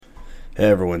Hey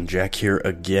everyone, Jack here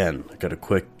again. I got a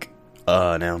quick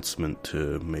announcement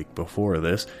to make before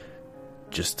this,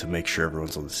 just to make sure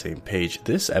everyone's on the same page.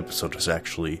 This episode is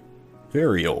actually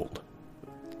very old.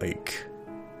 I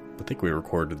think we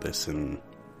recorded this in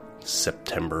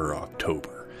September or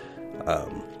October.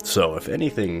 So if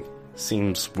anything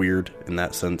seems weird in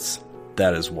that sense,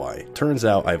 that is why. Turns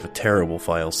out I have a terrible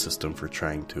file system for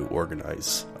trying to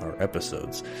organize our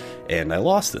episodes, and I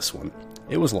lost this one.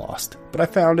 It was lost, but I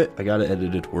found it, I got it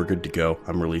edited, we're good to go,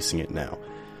 I'm releasing it now.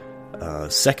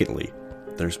 Secondly,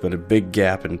 there's been a big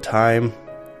gap in time.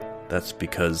 That's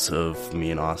because of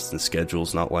me and Austin's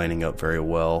schedules not lining up very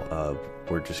well.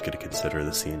 We're just going to consider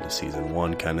this the end of Season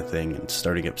 1 kind of thing, and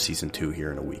starting up Season 2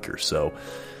 here in a week or so.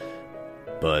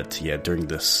 But yeah, during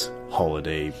this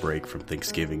holiday break from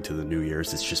Thanksgiving to the New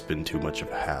Year's, it's just been too much of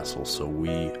a hassle, so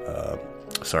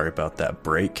sorry about that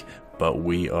break. But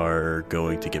we are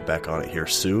going to get back on it here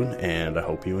soon, and I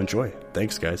hope you enjoy.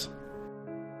 Thanks, guys.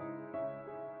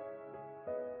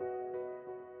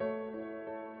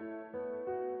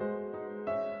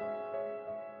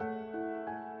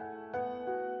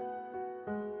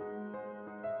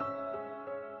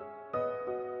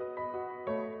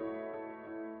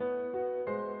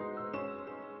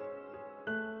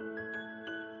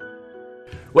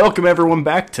 Welcome everyone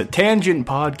back to Tangent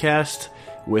Podcast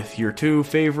with your two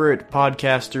favorite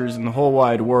podcasters in the whole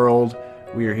wide world.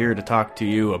 We are here to talk to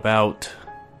you about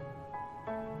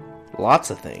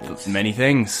lots of things. Many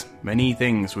things. Many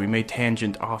things. We may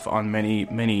tangent off on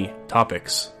many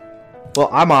topics. Well,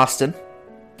 I'm Austin.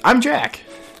 I'm Jack.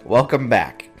 Welcome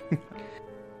back.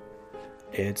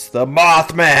 It's the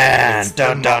Mothman!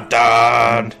 Dun dun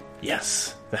dun!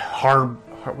 Yes. The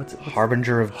what's it?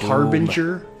 Harbinger of Doom.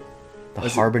 Harbinger? The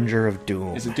Harbinger of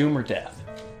Doom. Is it Doom or Death?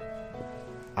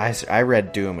 I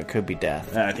read Doom. It could be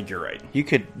Death. I think you're right. You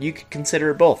could consider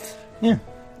it both. Yeah.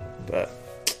 But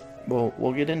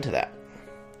we'll get into that.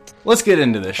 Let's get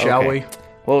into this, shall we?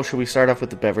 Well, should we start off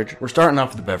with the beverage? We're starting off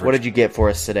with the beverage. What did you get for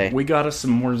us today? We got us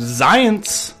some more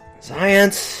Science.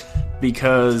 Science!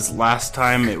 Because last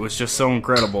time it was just so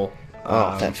incredible.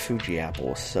 Oh, that Fuji apple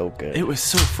was so good. It was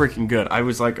so freaking good. I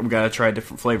was like, we gotta try a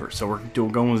different flavor. So we're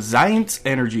going with Science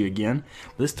Energy again.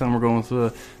 This time we're going with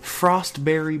the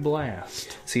Frostberry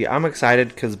Blast. See, I'm excited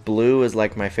because blue is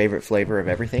like my favorite flavor of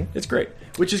everything. It's great.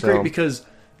 Which is great because,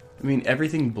 I mean,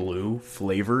 everything blue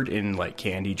flavored in like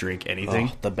candy, drink, anything.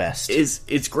 Oh, the best.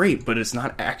 It's great, but it's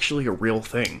not actually a real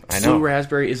thing. I know. Blue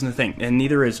raspberry isn't a thing, and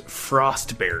neither is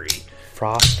Frostberry.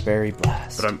 Frostberry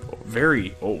Blast. But I'm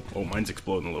very... Oh, mine's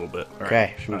exploding a little bit. All okay,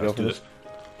 right. should we go for this?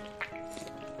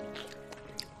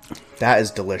 That is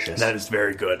delicious. That is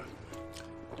very good.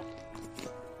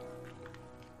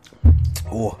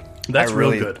 Oh, that's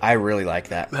really good. I really like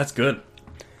that. That's good.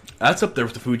 That's up there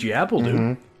with the Fuji apple, dude.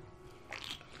 Mm-hmm.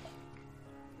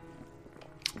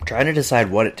 I'm trying to decide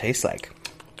what it tastes like.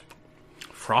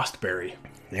 Frostberry.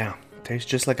 Yeah, tastes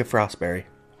just like a frostberry.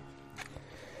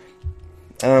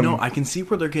 No, I can see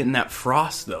where they're getting that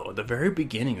frost, though. At the very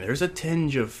beginning, there's a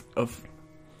tinge of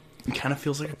it kind of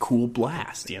feels like a cool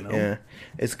blast, you know? Yeah.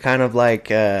 It's kind of like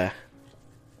the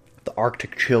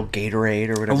Arctic Chill Gatorade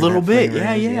or whatever. A little bit,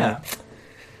 yeah.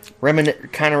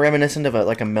 Kind of reminiscent of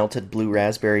a melted blue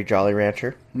raspberry Jolly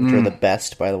Rancher, which are the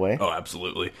best, by the way. Oh,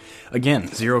 absolutely. Again,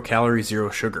 0 calories,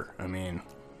 0 sugar. I mean,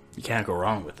 you can't go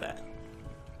wrong with that.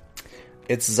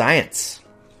 It's Science.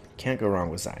 Can't go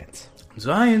wrong with Science.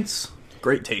 Science.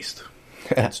 Great taste.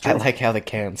 I like how the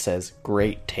can says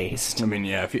 "great taste." I mean,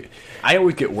 yeah. I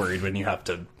always get worried when you have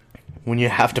to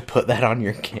put that on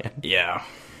your can. Yeah,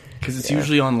 because it's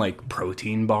usually on like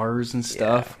protein bars and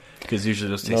stuff. Because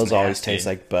usually those always taste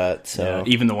like butt. So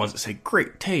even the ones that say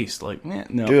 "great taste," like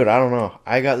no. Dude, I don't know.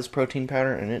 I got this protein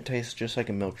powder and it tastes just like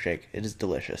a milkshake. It is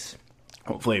delicious.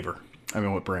 What flavor? I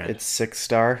mean, what brand? It's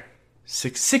 6-star.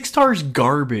 Six stars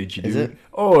garbage, dude. Is it?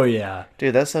 Oh, yeah.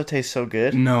 Dude, that stuff tastes so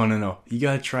good. No. You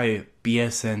gotta try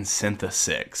BSN Syntha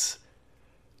 6.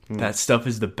 That stuff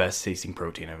is the best tasting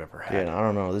protein I've ever had. Yeah, I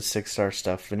don't know. This 6-star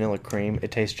stuff, vanilla cream,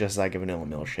 it tastes just like a vanilla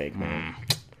milkshake, man.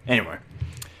 Anyway,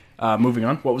 moving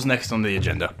on. What was next on the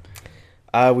agenda?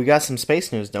 We got some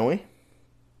space news, don't we?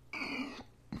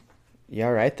 You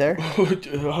all right there?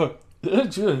 Hot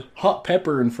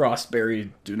pepper and frostberry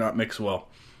do not mix well.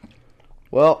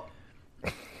 Well...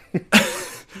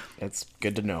 That's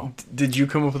good to know. Did you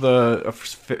come up with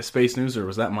a space news, or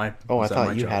was that my? Oh, I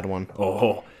thought you had one.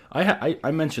 Oh,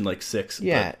 I mentioned like 6.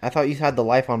 Yeah, I thought you had the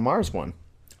Life on Mars one.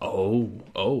 Oh!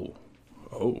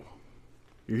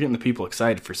 You're getting the people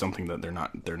excited for something that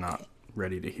they're not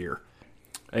ready to hear.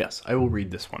 Yes, I will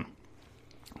read this one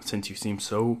since you seem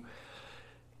so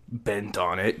bent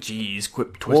on it. Jeez,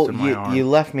 quit twisting my arm. You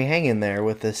left me hanging there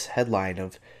with this headline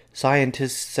of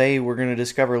scientists say we're going to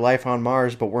discover life on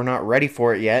Mars, but we're not ready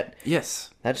for it yet. Yes.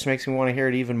 That just makes me want to hear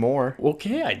it even more.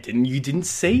 Okay, you didn't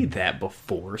say that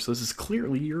before, so this is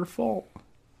clearly your fault.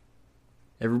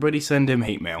 Everybody send him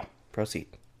hate mail. Proceed.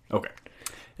 Okay.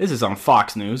 This is on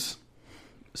Fox News.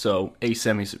 So, a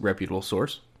semi-reputable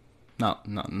source. Not,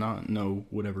 no,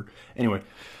 whatever. Anyway.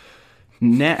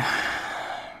 I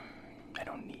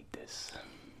don't need this.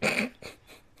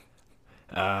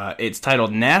 It's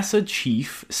titled, NASA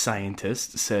Chief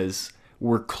Scientist Says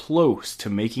We're Close to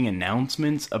Making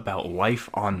Announcements About Life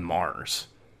on Mars.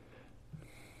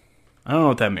 I don't know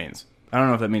what that means. I don't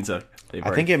know if that means that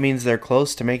I think it means they're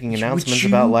close to making announcements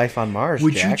about life on Mars,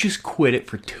 Would Jack. you just quit it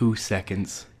for 2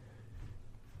 seconds?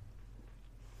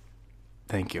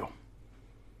 Thank you.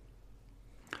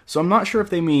 So I'm not sure if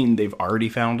they mean they've already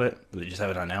found it, but they just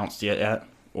haven't announced it yet,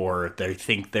 or they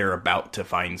think they're about to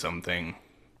find something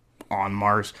on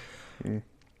Mars.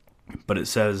 But it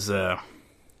says, in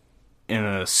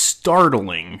a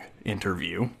startling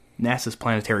interview, NASA's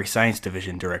Planetary Science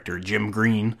Division Director Jim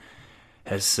Green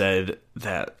has said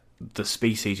that the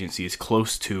space agency is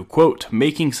close to, quote,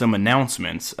 making some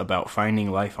announcements about finding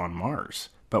life on Mars,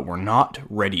 but we're not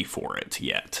ready for it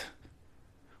yet.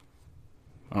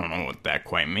 I don't know what that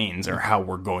quite means or how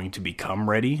we're going to become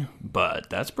ready, but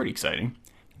that's pretty exciting.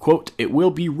 Quote, it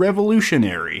will be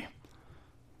revolutionary.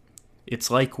 It's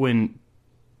like when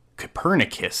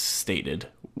Copernicus stated,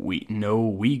 we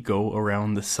go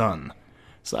around the sun.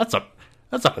 So that's a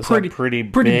pretty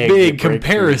big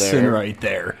comparison right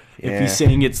there. Yeah. If he's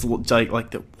saying it's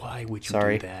like the, why would you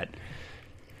do that?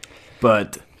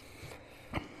 But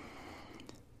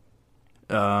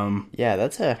yeah,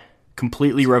 that's a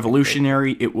completely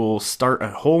revolutionary. It will start a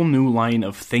whole new line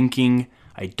of thinking.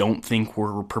 I don't think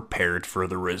we're prepared for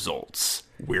the results.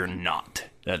 We're not.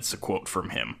 That's a quote from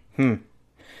him.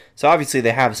 So obviously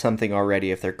they have something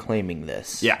already if they're claiming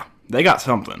this. Yeah, they got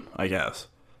something, I guess.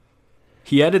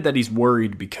 He added that he's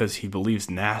worried because he believes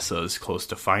NASA is close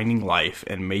to finding life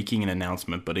and making an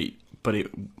announcement, but it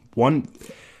wonders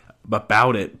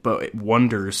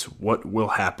what will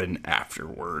happen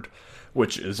afterward,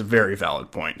 which is a very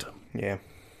valid point. Yeah.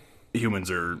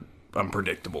 Humans are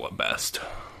unpredictable at best.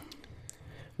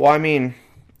 Well, I mean,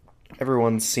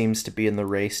 everyone seems to be in the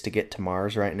race to get to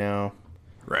Mars right now.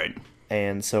 Right.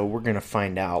 And so we're going to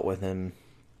find out within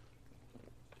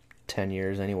 10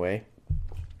 years anyway.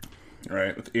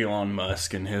 Right, with Elon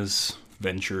Musk and his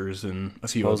ventures and a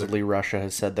few supposedly Russia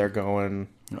has said they're going.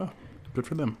 Oh, good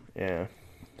for them. Yeah,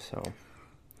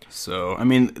 So, I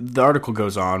mean, the article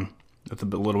goes on with a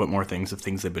little bit more things of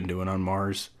things they've been doing on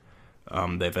Mars.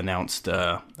 They've announced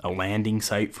a landing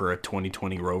site for a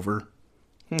 2020 rover,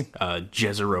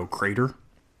 Jezero Crater.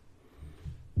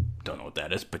 Don't know what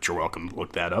that is, but you're welcome to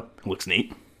look that up. It looks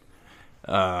neat.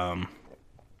 Couple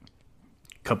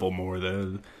more.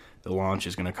 The launch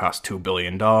is going to cost $2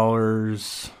 billion. You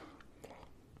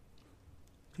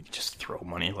can just throw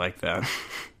money like that.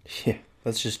 Yeah,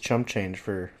 that's just chump change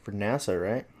for NASA,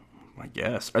 right? I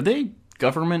guess. Are they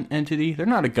government entity? They're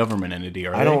not a government entity,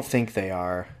 are they? I don't think they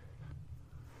are.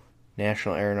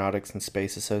 National Aeronautics and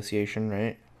Space Association,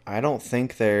 right? I don't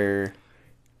think they're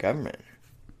government.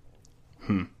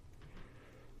 Let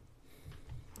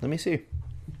me see.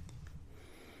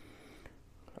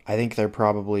 I think they're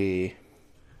probably...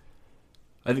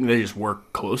 I think they just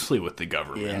work closely with the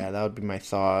government. Yeah, that would be my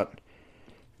thought.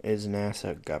 Is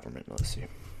NASA government? Let's see.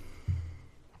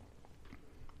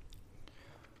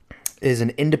 It is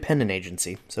an independent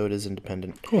agency, so it is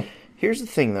independent. Cool. Here's the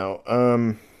thing, though.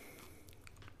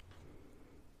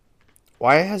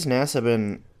 Why has NASA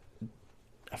been...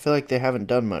 I feel like they haven't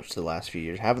done much the last few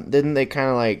years. Didn't they kind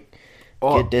of like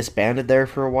get disbanded there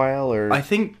for a while? Or I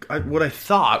think what I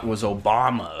thought was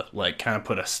Obama like kind of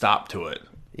put a stop to it.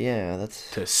 Yeah,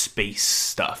 to space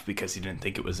stuff because he didn't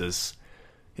think it was as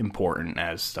important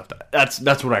as stuff. That's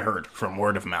what I heard from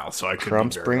word of mouth. So I could.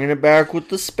 Trump's bringing it back with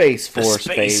the Space Force,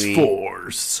 baby. Space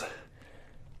Force.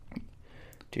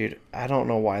 Dude, I don't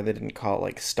know why they didn't call it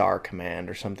like Star Command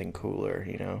or something cooler,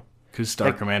 you know? Because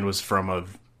Star Command was from a...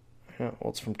 Yeah,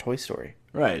 well, it's from Toy Story.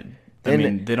 Right. I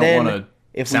mean, they don't want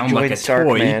to sound like a Star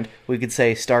toy. Command, we could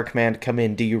say, Star Command, come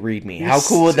in, do you read me? How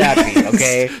cool would that be,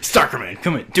 okay? Star Command,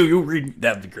 come in, do you read me?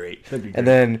 That'd be great. And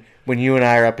then, when you and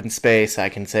I are up in space, I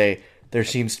can say, there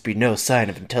seems to be no sign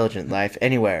of intelligent life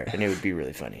anywhere, and it would be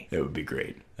really funny. That would be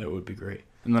great.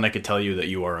 And then I could tell you that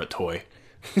you are a toy.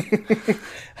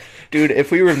 Dude,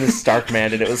 if we were in the Star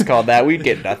Command and it was called that, we'd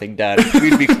get nothing done.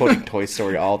 We'd be quoting Toy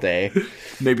Story all day.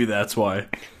 Maybe that's why.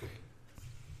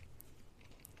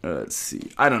 Let's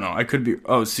see. I don't know. I could be.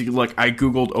 Oh, see, like I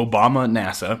googled Obama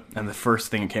NASA, and the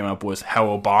first thing that came up was how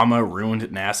Obama ruined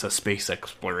NASA space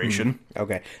exploration.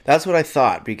 Okay, that's what I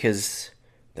thought because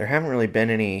there haven't really been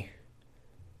any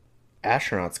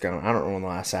astronauts going. I don't know when the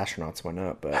last astronauts went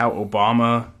up, but How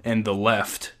Obama and the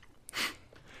left.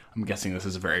 I'm guessing this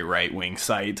is a very right wing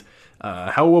site.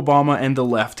 How Obama and the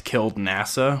left killed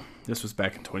NASA. This was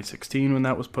back in 2016 when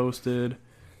that was posted.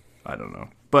 I don't know.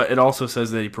 But it also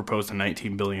says that he proposed a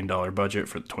 $19 billion budget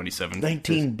for the 2017...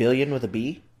 19 billion with a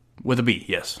B? With a B,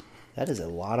 yes. That is a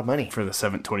lot of money. For the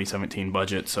 2017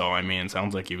 budget. So, I mean, it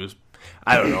sounds like he was...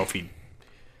 I don't know if he...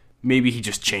 Maybe he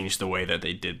just changed the way that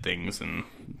they did things and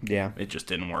Yeah. it just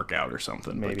didn't work out or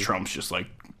something. Maybe. But Trump's just like,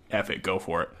 F it, go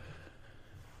for it.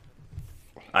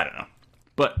 I don't know.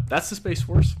 But that's the Space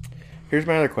Force. Here's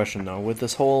my other question, though. With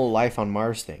this whole life on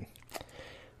Mars thing,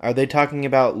 are they talking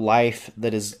about life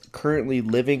that is currently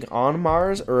living on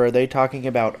Mars, or are they talking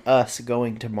about us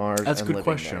going to Mars That's a and good living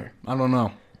question. there? I don't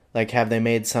know. Like, have they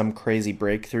made some crazy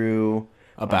breakthrough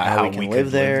About on how we can we live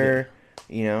could there?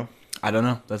 You know? I don't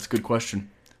know. That's a good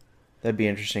question. That'd be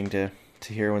interesting to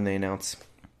hear when they announce.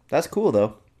 That's cool,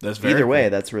 though. That's very Either way, cool.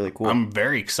 that's really cool. I'm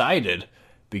very excited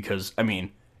because, I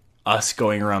mean, us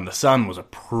going around the sun was a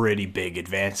pretty big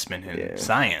advancement in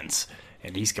science.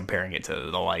 And he's comparing it to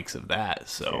the likes of that.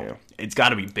 So it's got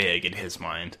to be big in his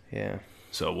mind. Yeah.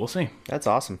 So we'll see. That's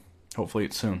awesome. Hopefully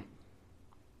it's soon.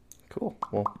 Cool.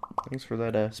 Well, thanks for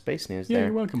that space news Yeah, there.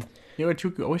 you're welcome. What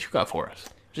you got for us?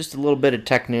 Just a little bit of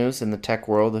tech news in the tech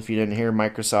world. If you didn't hear,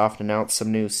 Microsoft announced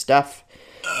some new stuff.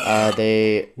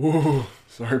 Whoa,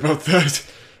 sorry about that.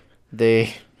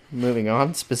 They, moving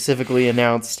on, specifically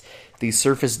announced the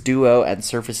Surface Duo and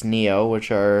Surface Neo, which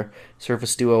are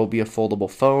Surface Duo will be a foldable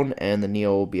phone and the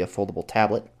Neo will be a foldable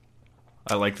tablet.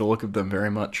 I like the look of them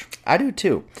very much. I do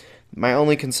too. My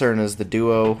only concern is the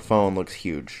Duo phone looks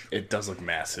huge. It does look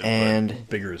massive, And- but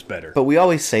bigger is better. But we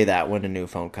always say that when a new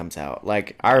phone comes out.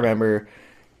 Like, I remember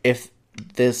if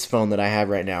this phone that I have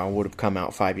right now would have come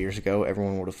out 5 years ago,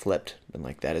 everyone would have flipped. And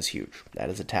like, that is huge. That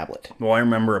is a tablet. Well, I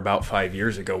remember about 5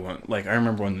 years ago, I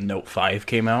remember when the Note 5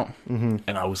 came out, and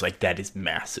I was like, that is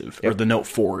massive. Or the Note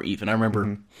 4 even. I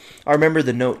remember... I remember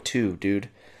the Note 2, dude.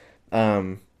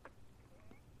 It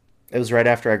was right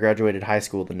after I graduated high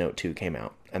school, the Note 2 came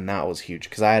out. And that was huge,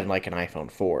 because I had like an iPhone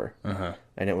 4.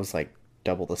 And it was like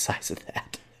double the size of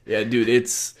that. Yeah, dude,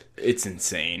 it's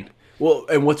insane. Well,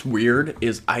 and what's weird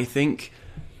is I think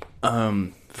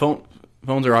phones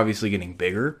are obviously getting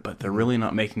bigger, but they're really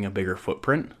not making a bigger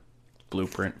footprint,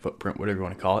 footprint, whatever you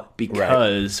want to call it,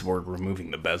 because we're removing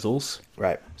the bezels.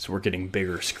 Right. So we're getting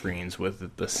bigger screens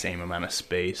with the same amount of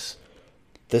space.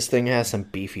 This thing has some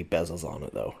beefy bezels on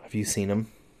it, though. Have you seen them?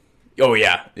 Oh,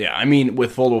 yeah. Yeah, I mean,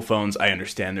 with foldable phones, I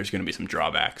understand there's going to be some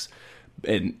drawbacks.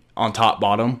 And on top,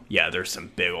 bottom, yeah, there's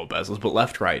some big old bezels, but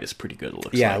left-right is pretty good, it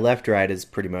looks Yeah, like. left-right is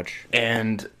pretty much...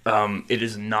 And it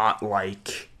is not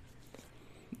like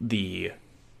the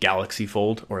Galaxy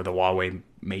Fold or the Huawei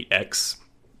Mate X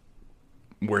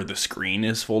where the screen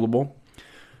is foldable,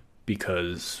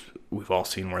 because we've all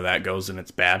seen where that goes and it's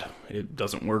bad. It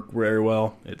doesn't work very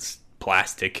well. It's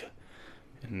plastic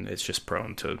and it's just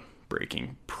prone to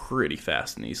breaking pretty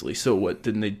fast and easily. So what,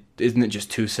 isn't it just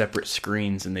two separate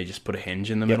screens and they just put a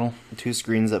hinge in the middle? Two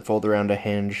screens that fold around a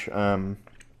hinge. And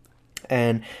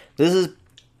this is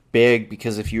big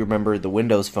because if you remember the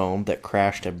Windows Phone that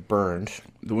crashed and burned,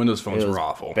 The Windows phones it was were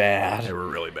awful. bad. They were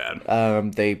really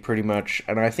bad. They pretty much,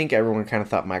 and I think everyone kind of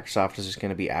thought Microsoft was just going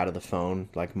to be out of the phone,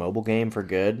 like mobile game for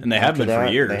good. And they have after been for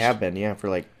that. years. They have been, yeah, for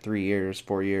like 3 years,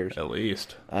 4 years. At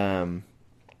least.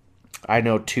 I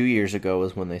know 2 years ago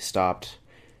was when they stopped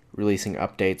releasing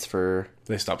updates for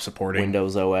They stopped supporting.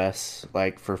 Windows OS,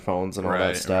 like for phones and all that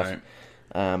Right, stuff. right.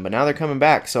 But now they're coming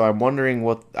back, so I'm wondering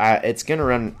what it's going to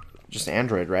run. Just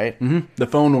Android, right? Mm-hmm. The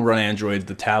phone will run Android.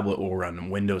 The tablet will run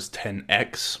Windows 10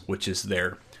 X, which is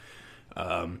their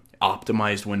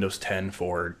optimized Windows 10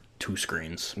 for two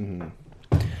screens.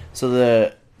 So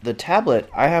the tablet,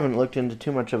 I haven't looked into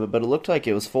too much of it, but it looked like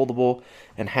it was foldable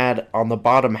and had on the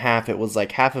bottom half, it was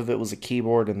like half of it was a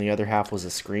keyboard and the other half was a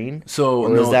screen. So Or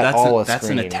no, is that that's all a, a that's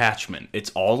an screen? attachment. It's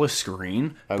all a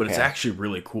screen, but it's Okay. actually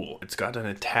really cool. It's got an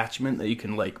attachment that you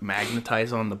can like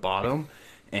magnetize on the bottom,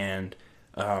 and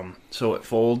so it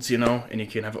folds, and you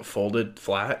can have it folded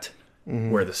flat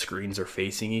where the screens are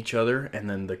facing each other, and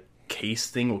then the case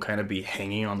thing will kind of be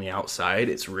hanging on the outside.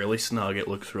 It's really snug. It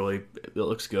looks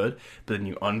good. But then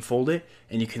you unfold it,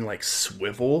 and you can like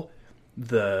swivel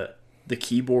the the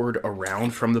keyboard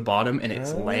around from the bottom, and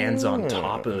it lands on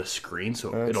top of the screen,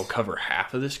 so it'll cover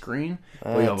half of the screen.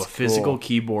 But you have a physical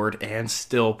keyboard and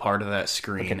still part of that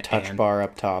screen. Like a touch bar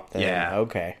up top then. Yeah.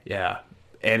 Okay. Yeah.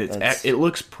 And it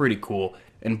looks pretty cool.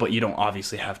 But you don't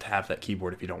obviously have to have that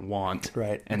keyboard if you don't want.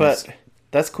 Right. And but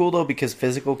that's cool though, because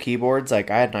physical keyboards, like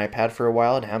I had an iPad for a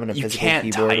while, and having a physical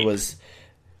keyboard was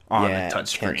on a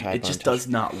touchscreen. It just does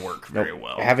not work very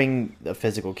well. Having a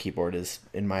physical keyboard is,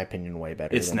 in my opinion, way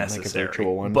better. It's than necessary. Like a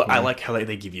virtual one. But I like how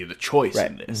they give you the choice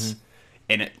Right. in this.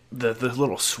 And the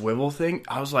little swivel thing,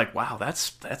 I was like, wow,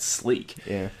 that's sleek.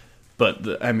 Yeah. But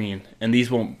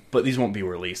these won't be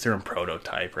released. They're in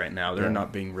prototype right now. They're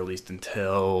not being released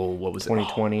until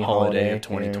 2020 holiday of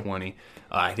 2020. Yeah.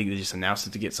 I think they just announced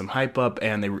it to get some hype up,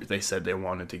 and they said they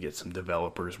wanted to get some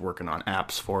developers working on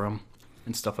apps for them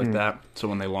and stuff like that. So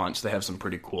when they launch, they have some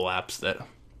pretty cool apps that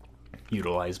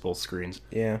utilize both screens.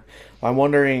 Yeah. Well, I'm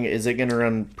wondering, is it going to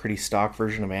run pretty stock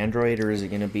version of Android, or is it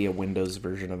going to be a Windows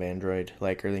version of Android?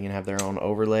 Like, are they going to have their own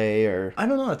overlay, or? I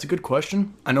don't know. That's a good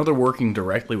question. I know they're working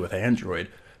directly with Android,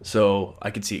 so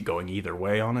I could see it going either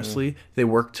way, honestly. They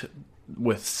worked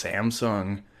with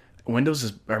Samsung.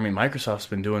 Microsoft's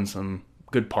been doing some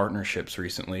good partnerships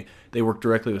recently. They worked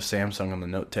directly with Samsung on the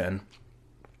Note 10.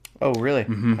 Oh, really?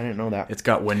 Mm-hmm. I didn't know that. It's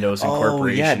got Windows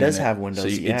incorporation. Oh, yeah, it does have Windows. So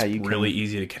it's really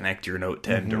easy to connect your Note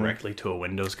 10 directly to a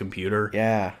Windows computer.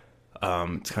 Yeah.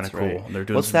 It's kind of cool. Right. They're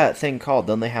doing What's that thing called?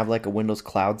 Don't they have like a Windows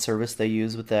Cloud service they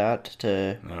use with that?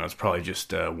 No, it's probably just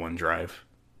OneDrive.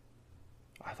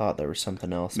 I thought there was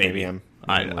something else. Maybe.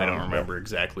 I don't remember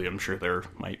exactly. I'm sure there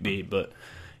might be, but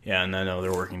yeah, and I know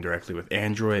they're working directly with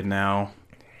Android now.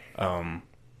 I'm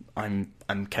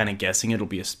kind of guessing it'll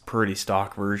be a pretty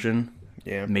stock version.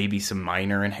 Yeah. Maybe some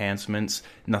minor enhancements.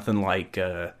 Nothing like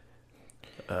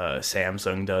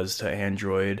Samsung does to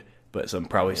Android, but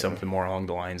something more along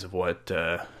the lines of what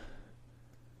I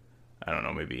don't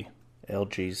know, maybe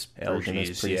LG's version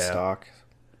is pretty stock.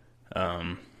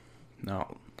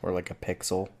 No. Or like a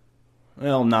Pixel.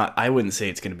 Well, I wouldn't say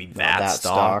it's going to be that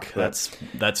stock.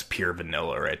 That's pure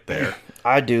vanilla right there.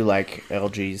 I do like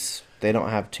LG's. They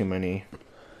don't have too many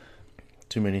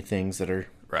things that are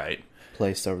right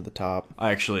placed over the top.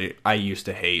 I used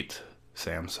to hate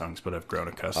Samsung's, but I've grown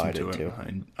accustomed to it. Too.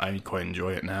 I quite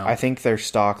enjoy it now. I think their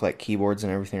stock, like keyboards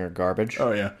and everything, are garbage.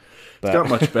 Oh yeah, it's got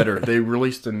much better. They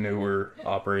released a newer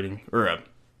operating what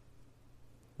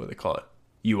do they call it?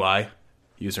 UI,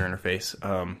 user interface,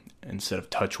 instead of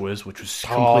TouchWiz, which was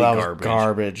complete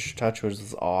garbage. TouchWiz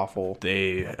was awful.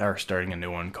 They are starting a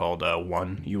new one called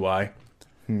One UI.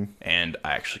 And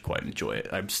I actually quite enjoy it.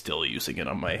 I'm still using it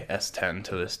on my S10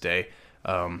 to this day.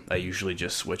 I usually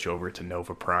just switch over to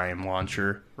Nova Prime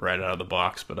launcher right out of the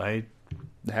box, but I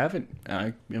haven't.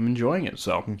 I am enjoying it,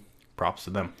 so props to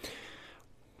them.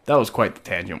 That was quite the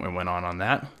tangent we went on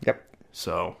that. Yep.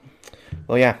 So,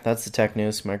 well, yeah, that's the tech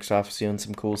news. Microsoft's doing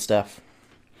some cool stuff.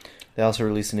 They also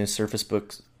released a new Surface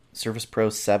Pro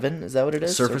 7, is that what it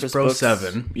is? Surface Pro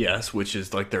 7, yes, which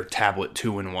is like their tablet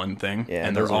 2-in-1 thing. Yeah,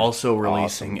 and they're also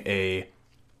releasing a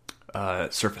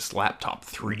Surface Laptop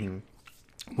 3,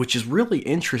 which is really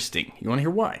interesting. You want to hear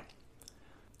why?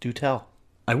 Do tell.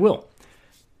 I will.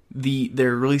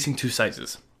 They're releasing two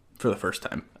sizes for the first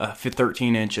time, a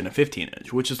 13-inch and a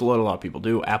 15-inch, which is what a lot of people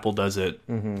do. Apple does it.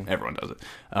 Everyone does it.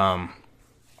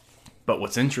 But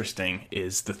what's interesting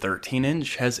is the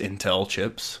 13-inch has Intel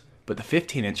chips, but the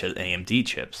 15-inch has AMD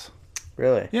chips.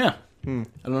 Really? Yeah. I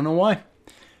don't know why,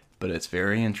 but it's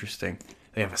very interesting.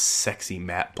 They have a sexy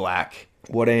matte black.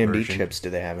 What AMD version. chips do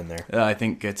they have in there? I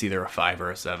think it's either a 5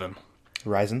 or a 7.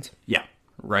 Ryzen's? Yeah.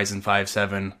 Ryzen 5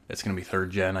 7. It's going to be 3rd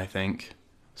gen, I think.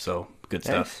 So, good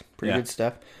stuff. Pretty good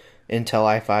stuff.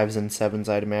 Intel i5s and 7s,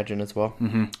 I'd imagine, as well.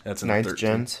 Mm-hmm. That's 9th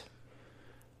gens?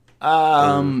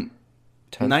 9th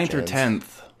gens. or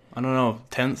 10th. I don't know.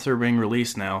 10th are being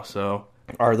released now, so...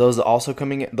 Are those also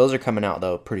coming in? Those are coming out,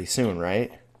 though, pretty soon,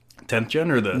 right? 10th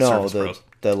gen or the no, Surface Pros?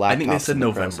 The laptops. I think they said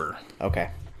November.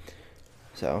 Okay.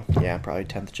 So, yeah, probably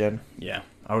 10th gen. Yeah,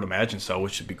 I would imagine so,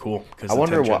 which should be cool. I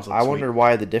wonder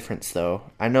why the difference, though.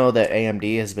 I know that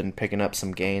AMD has been picking up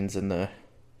some gains in the...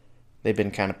 They've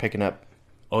been kind of picking up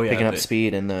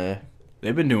speed in the...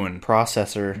 They've been doing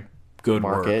processor good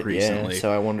market work recently. Yeah,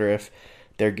 so I wonder if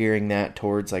they're gearing that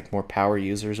towards like more power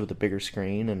users with a bigger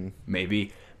screen and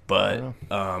maybe. But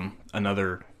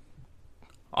another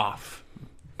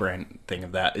off-brand thing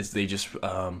of that is they just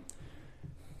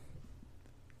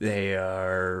they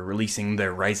are releasing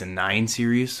their Ryzen 9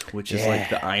 series, which is like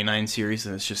the i9 series,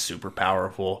 and it's just super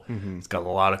powerful. It's got a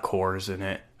lot of cores in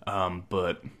it.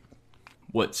 But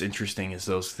what's interesting is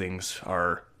those things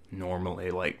are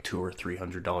normally like $200 or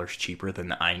 $300 cheaper than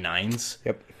the i9s.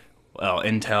 Yep. well,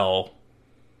 Intel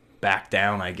backed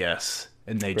down, I guess,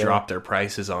 and they dropped their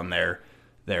prices on their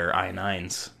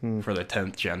i9s for the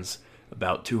 10th gens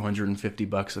about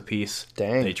 $250 a piece.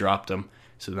 Dang. They dropped them,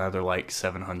 so now they're like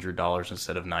 $700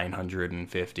 instead of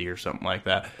 $950 or something like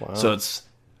that. Wow. So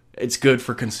it's good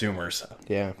for consumers.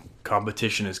 Yeah.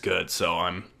 Competition is good, so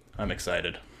I'm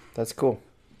excited. That's cool.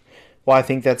 Well, I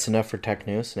think that's enough for tech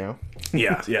news now.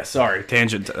 Yeah, sorry.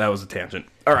 Tangent. That was a tangent.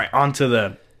 All right, on to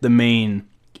the main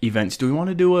events. Do we want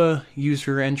to do a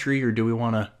user entry or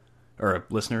or a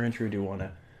listener entry, or do we want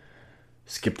to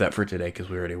skip that for today because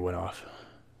we already went off?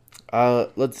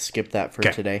 Let's skip that for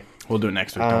today. We'll do it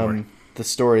next week, don't worry. The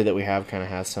story that we have kind of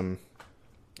has some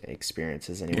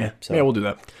experiences anyway. Yeah, So. yeah, we'll do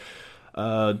that.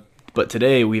 But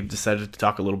today we've decided to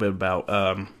talk a little bit about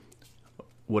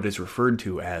what is referred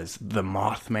to as the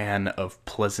Mothman of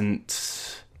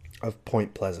Pleasant... Of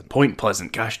Point Pleasant. Point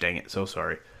Pleasant. Gosh dang it, so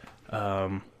sorry.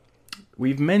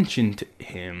 We've mentioned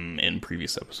him in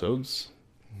previous episodes.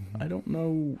 I don't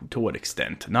know to what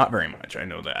extent. Not very much, I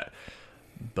know that.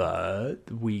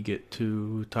 But we get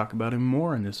to talk about him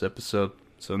more in this episode.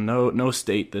 So no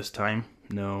state this time.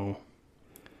 No,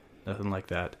 nothing like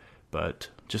that. But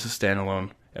just a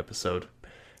standalone episode.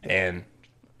 And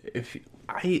if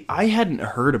I hadn't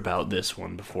heard about this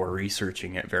one before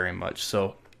researching it very much,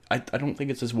 so I don't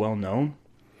think it's as well known.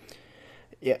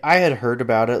 Yeah, I had heard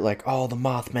about it, like, oh, the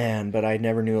Mothman, but I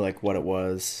never knew, like, what it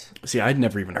was. See, I'd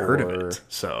never even heard of it,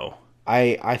 so...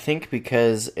 I think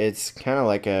because it's kind of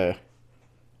like an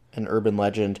urban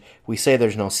legend, we say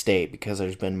there's no state because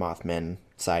there's been Mothman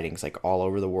sightings, like, all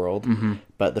over the world. Mm-hmm.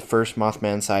 But the first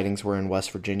Mothman sightings were in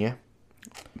West Virginia.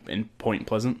 In Point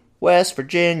Pleasant? West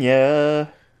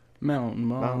Virginia. Mountain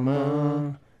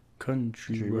Mama,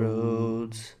 country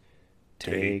roads,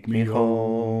 take me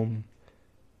home.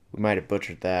 We might have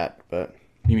butchered that, but...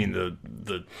 You mean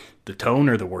the tone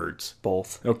or the words?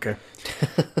 Both. Okay.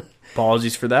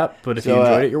 Apologies for that, but if you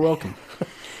enjoyed it, you're welcome.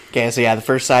 Okay, so yeah, the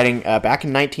first sighting back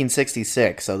in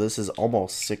 1966, so this is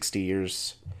almost 60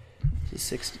 years...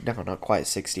 No, not quite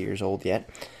 60 years old yet.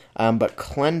 But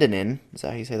Clendenin, is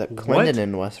that how you say that?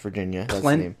 Clendenin, West Virginia. That's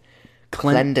the name.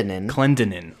 Clendenin.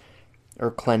 Clendenin.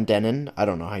 Or Clendenin. I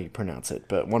don't know how you pronounce it,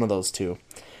 but one of those two.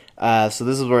 So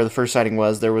this is where the first sighting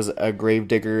was. There was a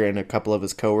gravedigger and a couple of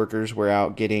his coworkers were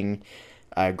out getting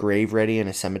a grave ready in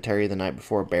a cemetery the night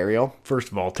before burial.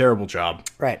 First of all, terrible job.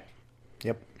 Right.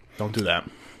 Yep. Don't do that.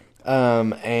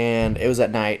 And it was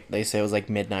at night. They say it was like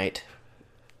midnight.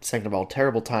 Second of all,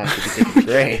 terrible time to be digging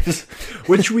graves.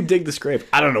 When should we dig this grave?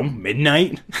 I don't know,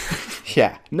 midnight?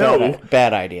 Yeah. No.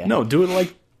 Bad idea. No, do it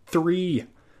like 3.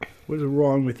 What is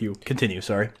wrong with you? Continue,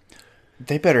 sorry.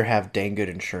 They better have dang good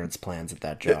insurance plans at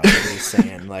that job. I'm just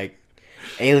saying, like,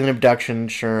 alien abduction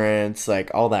insurance, like,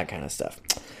 all that kind of stuff.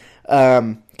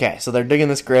 Okay, so they're digging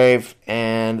this grave,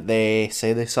 and they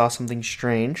say they saw something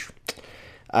strange.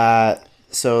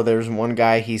 So there's one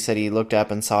guy, he said he looked up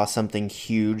and saw something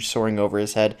huge soaring over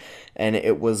his head, and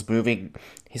it was moving,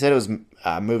 he said it was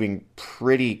moving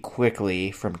pretty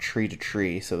quickly from tree to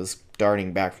tree, so it was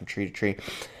darting back from tree to tree.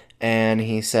 And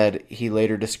he said he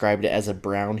later described it as a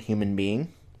brown human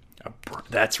being.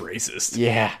 That's racist.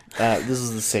 Yeah, this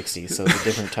is the 60s, so it's a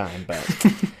different time, but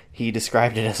he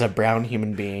described it as a brown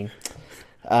human being.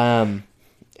 And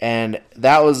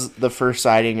that was the first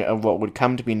sighting of what would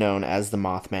come to be known as the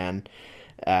Mothman,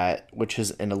 which is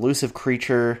an elusive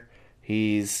creature.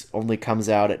 He's only comes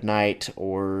out at night,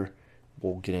 or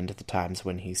we'll get into the times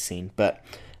when he's seen. But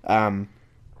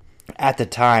at the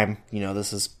time,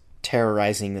 this is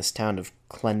terrorizing this town of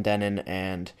Clendenin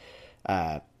and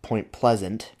Point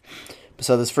Pleasant.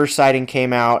 So this first sighting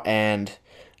came out, and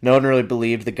no one really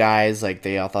believed the guys. Like,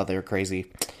 they all thought they were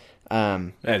crazy.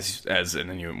 As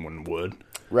anyone would.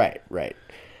 Right.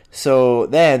 So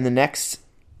then the next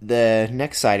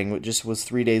sighting just was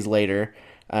 3 days later.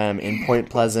 In Point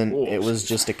Pleasant, it was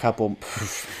just a couple.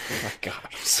 Oh my God!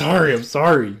 I'm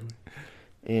sorry.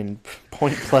 In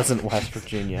Point Pleasant, West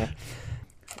Virginia,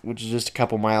 which is just a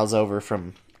couple miles over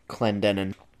from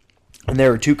Clendenin. And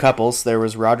there were two couples. There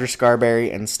was Roger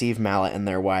Scarberry and Steve Mallet and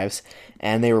their wives.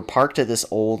 And they were parked at this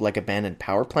old, abandoned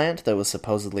power plant that was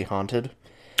supposedly haunted.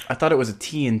 I thought it was a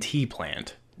TNT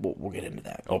plant. We'll get into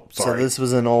that. Oh, sorry. So this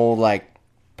was an old,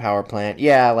 power plant.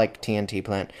 Yeah, TNT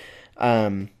plant.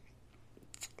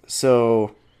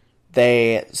 So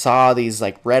they saw these,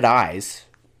 red eyes.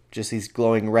 Just these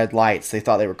glowing red lights. They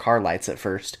thought they were car lights at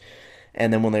first.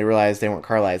 And then when they realized they weren't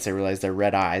car lights, they realized they're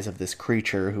red eyes of this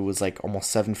creature who was almost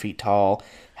 7 feet tall,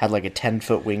 had a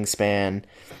 10-foot wingspan.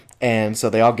 And so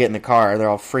they all get in the car, they're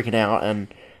all freaking out and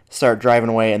start driving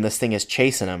away, and this thing is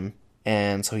chasing them.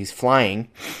 And so he's flying.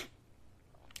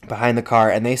 behind the car,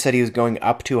 and they said he was going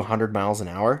up to 100 miles an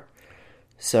hour.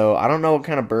 So I don't know what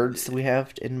kind of birds we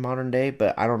have in modern day,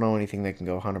 but I don't know anything that can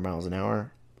go 100 miles an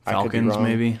hour. Falcons,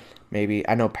 maybe? Maybe.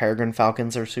 I know peregrine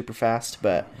falcons are super fast,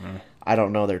 but I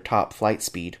don't know their top flight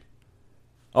speed.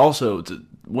 Also,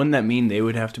 wouldn't that mean they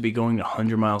would have to be going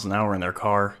 100 miles an hour in their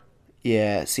car?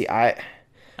 Yeah, see,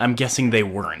 I'm guessing they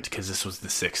weren't, because this was the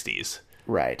 60s.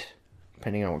 Right.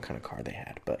 Depending on what kind of car they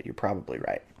had, but you're probably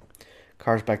right.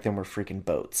 Cars back then were freaking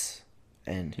boats,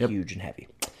 and huge and heavy.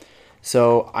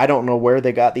 So, I don't know where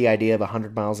they got the idea of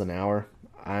 100 miles an hour.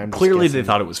 Clearly they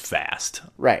thought it was fast.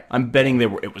 Right. I'm betting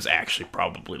it was actually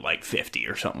probably like 50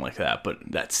 or something like that, but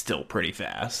that's still pretty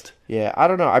fast. Yeah, I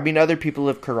don't know. I mean, other people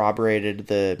have corroborated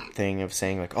the thing of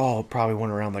saying, like, oh, it probably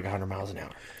went around like 100 miles an hour.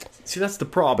 See, that's the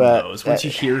problem, though, is once you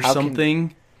hear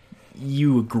something,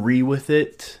 you agree with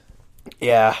it.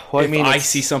 Yeah. Well, If I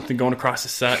see something going across the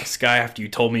sky after you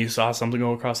told me you saw something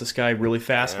going across the sky really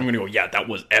fast, I'm going to go, yeah, that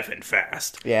was effing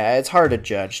fast. Yeah, it's hard to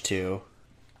judge, too.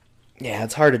 Yeah,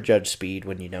 it's hard to judge speed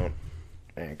when you don't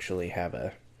actually have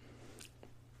a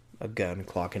gun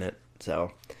clocking it.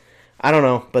 So, I don't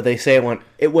know, but they say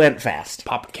it went fast.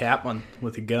 Pop a cap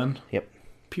with a gun? Yep.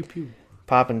 Pew pew.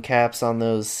 Popping caps on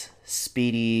those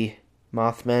speedy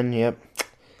Mothmen, yep.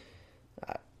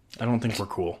 I don't think we're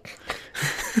cool.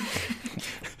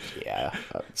 Yeah,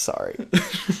 I'm sorry.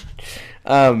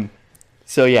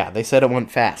 So yeah, they said it went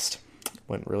fast.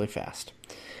 Went really fast.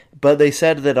 But they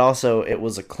said that also it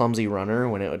was a clumsy runner.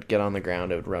 When it would get on the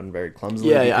ground, it would run very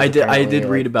clumsily. Yeah, I did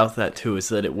read about that too. Is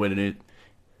that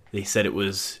they said it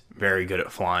was very good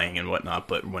at flying and whatnot,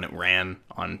 but when it ran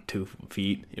on 2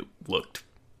 feet, it looked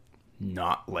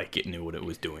not like it knew what it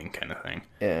was doing, kind of thing.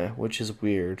 Yeah, which is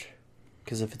weird.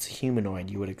 Because if it's a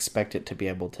humanoid, you would expect it to be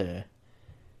able to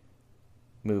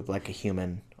move like a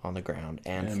human on the ground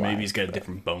and fly. Maybe he's got a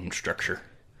different bone structure.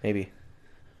 Maybe.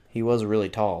 He was really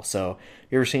tall. So,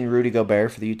 you ever seen Rudy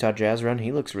Gobert for the Utah Jazz run?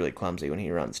 He looks really clumsy when he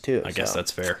runs, too. I guess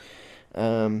that's fair.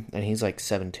 And he's like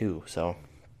 7'2", so...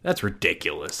 That's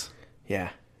ridiculous.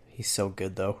 Yeah. He's so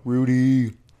good, though.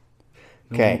 Rudy!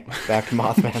 Okay, back to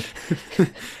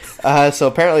Mothman. So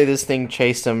apparently this thing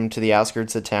chased him to the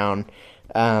outskirts of town.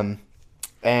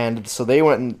 And so they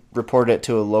went and reported it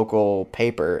to a local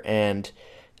paper, and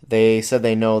they said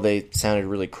they sounded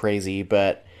really crazy,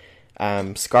 but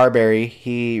Scarberry,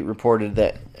 he reported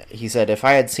that, he said, if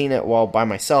I had seen it while by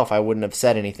myself, I wouldn't have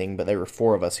said anything, but there were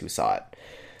 4 of us who saw it.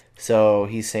 So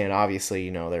he's saying, obviously,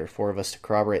 there were 4 of us to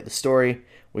corroborate the story.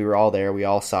 We were all there. We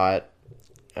all saw it.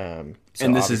 So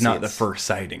and this is not the first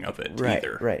sighting of it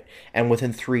either. Right. And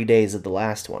within 3 days of the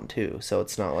last one, too. So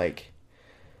it's not like...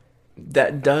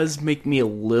 That does make me a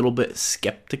little bit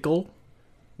skeptical.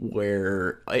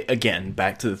 Where, again,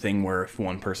 back to the thing where if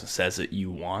one person says it, you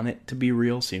want it to be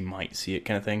real, so you might see it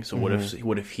kind of thing. So what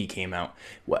if he came out...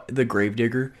 the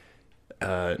gravedigger,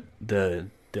 the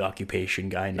occupation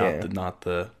guy, not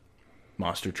the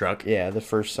monster truck. Yeah, the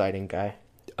first sighting guy.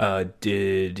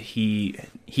 Did he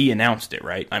announced it,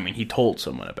 right? I mean, he told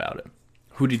someone about it.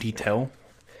 Who did he tell?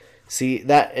 See,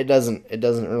 that it doesn't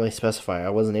really specify. I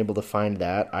wasn't able to find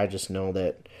that. I just know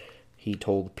that he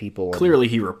told people. Clearly,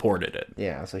 he reported it.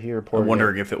 Yeah, so he reported. I'm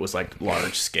wondering if it was like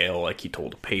large scale, like he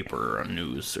told a paper or a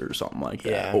news or something like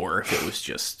that, or if it was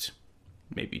just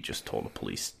maybe just told a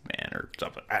policeman or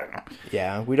something. I don't know.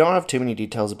 Yeah, we don't have too many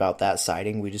details about that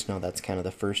sighting. We just know that's kind of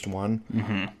the first one.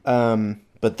 Mm-hmm.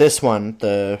 But this one,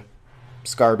 the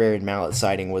Scarberry and Mallet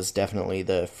sighting, was definitely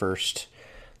the first,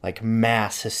 like,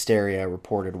 mass hysteria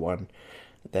reported one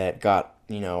that got,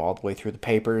 all the way through the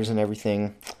papers and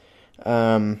everything.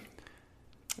 And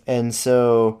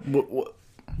so... I'm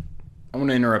going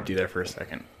to interrupt you there for a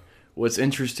second. What's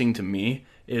interesting to me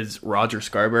is Roger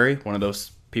Scarberry, one of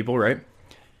those people, right?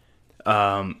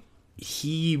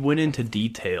 He went into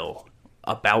detail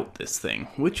about this thing,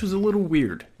 which was a little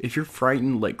weird. If you're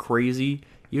frightened like crazy,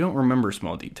 you don't remember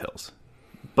small details.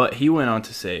 But he went on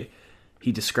to say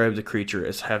he described the creature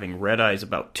as having red eyes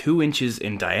about 2 inches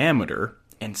in diameter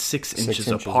and 6 inches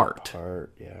apart.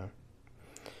 Yeah.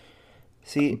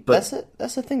 See, but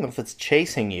that's the thing. If it's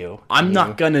chasing you, I'm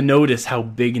not gonna notice how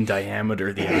big in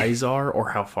diameter the eyes are or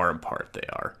how far apart they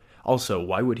are. Also,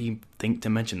 why would he think to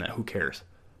mention that? Who cares?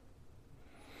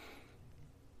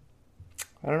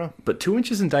 I don't know. But 2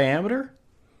 inches in diameter?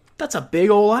 That's a big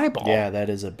old eyeball. Yeah, that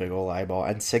is a big old eyeball.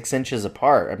 And 6 inches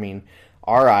apart. I mean,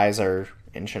 our eyes are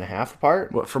 1.5 inches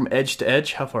apart. What, from edge to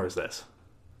edge? How far is this?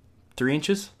 3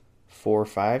 inches? 4 or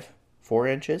 5? 4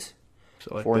 inches?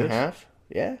 So like 4.5?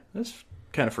 Yeah. That's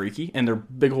kind of freaky. And they're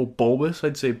big old bulbous.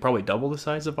 I'd say probably double the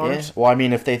size of ours. Yeah. Well, I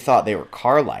mean, if they thought they were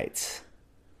car lights,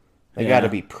 they got to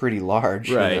be pretty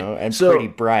large, right. and pretty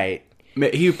bright.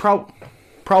 He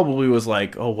probably was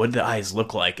like, "Oh, what did the eyes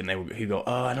look like?" And he'd go,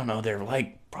 "Oh, I don't know. They're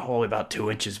like probably about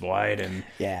 2 inches wide, and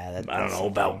Yeah, I don't know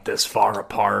about this far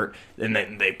apart." And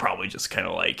then they probably just kind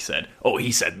of like said, "Oh,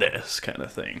 he said this," kind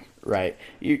of thing. Right.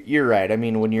 You're right. I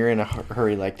mean, when you're in a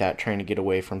hurry like that, trying to get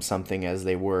away from something as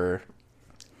they were,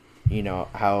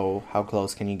 how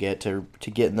close can you get to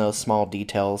getting those small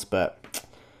details? But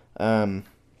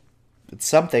it's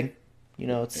something.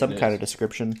 It's some kind of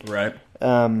description. Right.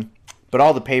 But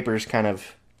all the papers kind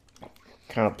of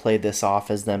played this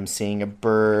off as them seeing a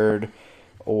bird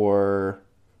or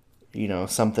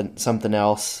something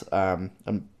else,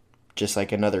 just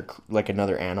like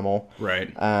another animal.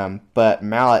 Right. But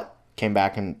Mallet came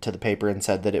back into the paper and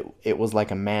said that it was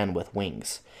like a man with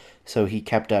wings. So he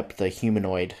kept up the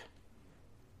humanoid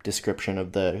description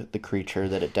of the creature,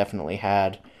 that it definitely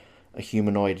had a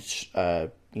humanoid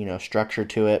structure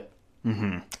to it.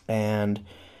 Mm-hmm. And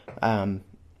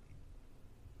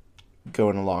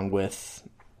going along with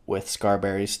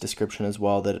Scarberry's description as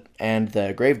well, and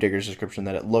the Gravedigger's description,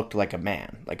 that it looked like a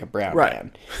man, like a brown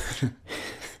man.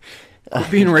 We're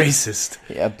being racist.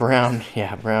 brown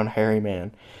hairy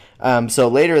man. So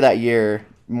later that year,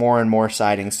 more and more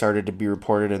sightings started to be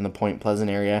reported in the Point Pleasant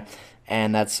area,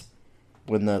 and that's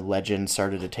when the legend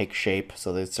started to take shape.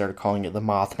 So they started calling it the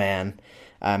Mothman.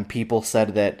 People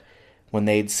said that when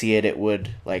they'd see it, it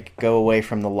would like go away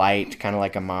from the light, kind of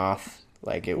like a moth.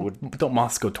 Like it would. Don't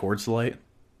moths go towards the light?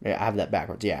 Yeah, I have that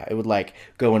backwards. Yeah, it would like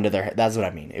go into their. That's what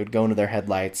I mean. It would go into their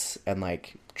headlights and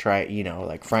like try,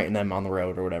 like frighten them on the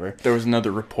road or whatever. There was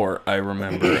another report I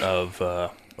remember of a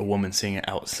woman seeing it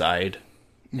outside,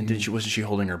 and wasn't she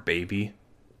holding her baby,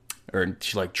 or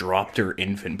she like dropped her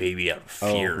infant baby out of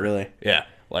fear? Oh, really? Yeah,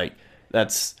 like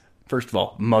that's. First of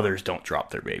all, mothers don't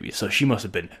drop their babies, so she must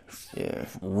have been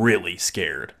really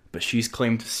scared. But she's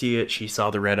claimed to see it. She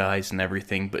saw the red eyes and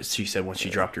everything, but she said once she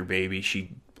dropped her baby,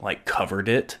 she, like, covered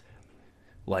it.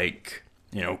 Like,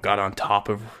 got on top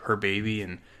of her baby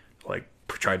and, like,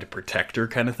 tried to protect her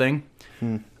kind of thing.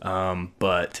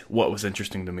 But what was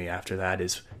interesting to me after that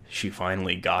is she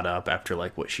finally got up after,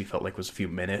 like, what she felt like was a few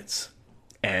minutes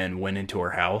and went into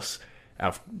her house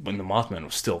when the Mothman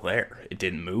was still there. It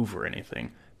didn't move or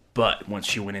anything. But once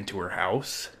she went into her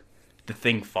house, the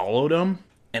thing followed them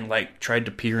and, like, tried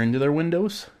to peer into their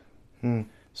windows. So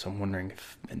I'm wondering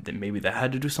if maybe that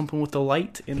had to do something with the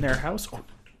light in their house. Oh,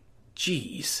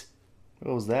 jeez.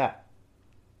 What was that?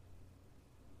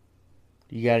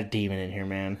 You got a demon in here,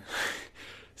 man.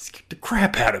 Scared the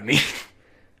crap out of me.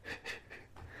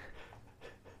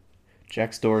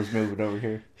 Jack's door's moving over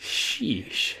here.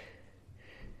 Sheesh.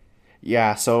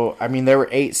 Yeah, so, I mean, there were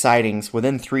 8 sightings.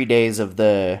 Within 3 days of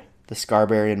the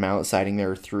Scarberry and Mallet sighting, there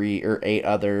were 8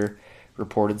 other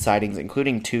reported sightings,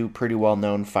 including 2 pretty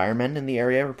well-known firemen in the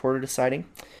area reported a sighting.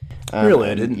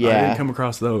 Really? I didn't come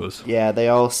across those. Yeah, they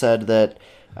all said that,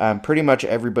 pretty much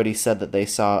everybody said that they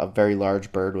saw a very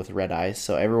large bird with red eyes,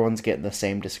 so everyone's getting the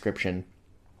same description.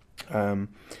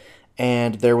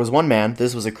 And there was one man,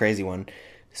 this was a crazy one.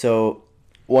 So,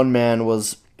 one man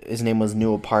his name was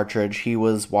Newell Partridge. He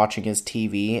was watching his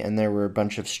TV, and there were a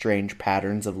bunch of strange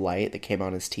patterns of light that came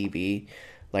on his TV,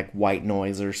 like white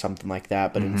noise or something like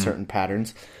that, but in certain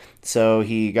patterns. So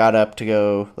he got up to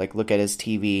go like look at his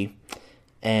TV,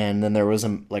 and then there was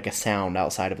a sound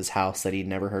outside of his house that he'd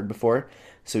never heard before.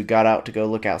 So he got out to go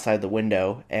look outside the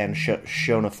window and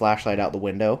shone a flashlight out the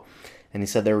window. And he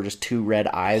said there were just 2 red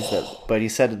eyes, but he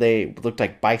said they looked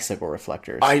like bicycle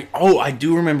reflectors. I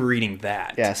do remember reading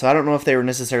that. Yeah, so I don't know if they were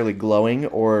necessarily glowing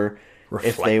or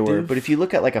reflective? If they were. But if you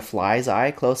look at like a fly's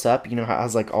eye close up, how it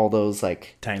has like all those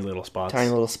like tiny little spots,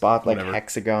 like whatever.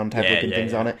 hexagon type looking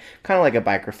things on it, kind of like a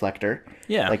bike reflector.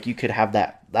 Yeah, like you could have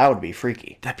that. That would be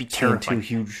freaky. That'd be terrifying. 2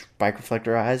 huge bike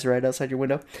reflector eyes right outside your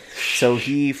window. So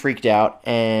he freaked out,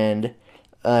 and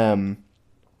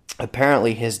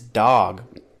apparently his dog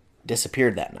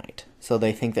disappeared that night. So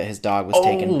they think that his dog was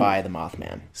taken by the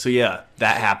Mothman. So yeah,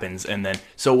 that happens. And then,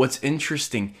 so what's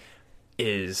interesting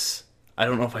is, I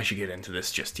don't know if I should get into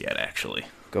this just yet, actually.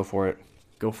 Go for it.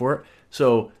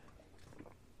 So,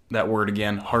 that word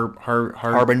again,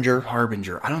 harbinger.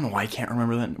 Harbinger. I don't know why I can't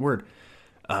remember that word.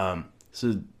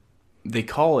 So they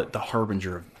call it the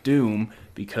harbinger of doom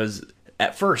because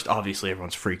at first, obviously,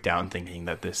 everyone's freaked out and thinking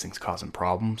that this thing's causing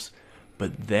problems.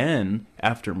 But then,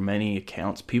 after many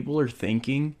accounts, people are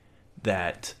thinking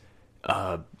that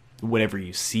whenever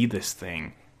you see this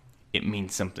thing, it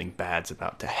means something bad's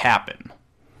about to happen.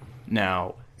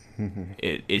 Now,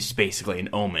 it's basically an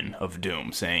omen of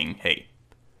doom, saying, hey,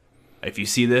 if you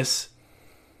see this,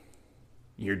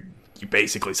 you're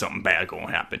basically something bad going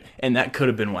to happen. And that could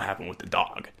have been what happened with the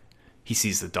dog. he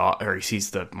sees the dog, or he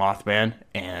sees the Mothman,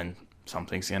 and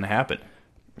something's gonna happen,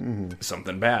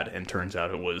 something bad, and turns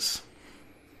out it was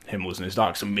him losing his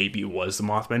dog. So maybe it was the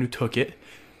Mothman who took it,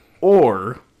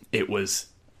 or it was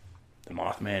the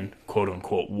Mothman, quote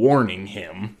unquote, warning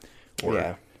him,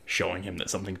 or showing him that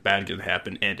something bad could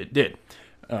happen, and it did.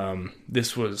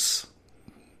 This was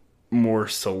more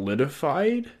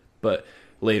solidified, but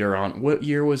later on, what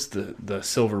year was the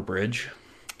Silver Bridge?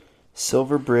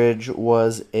 Silver Bridge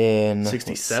was in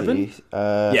 67.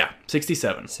 Yeah,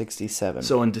 67. 67.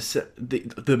 So in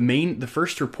the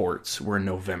first reports were in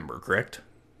November, correct?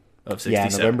 Of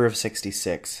 67. Yeah, November of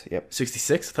 66. Yep.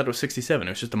 66? I thought it was 67.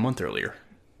 It was just a month earlier.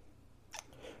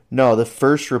 No, the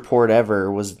first report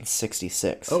ever was in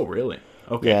 66. Oh, really?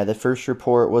 Okay. Yeah, the first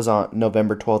report was on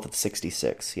November 12th of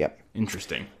 66. Yep.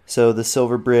 Interesting. So the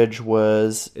Silver Bridge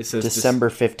was It says December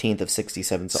 15th of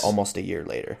 67, so almost a year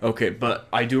later. Okay, but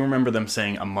I do remember them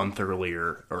saying a month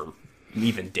earlier, or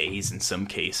even days in some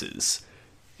cases,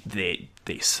 they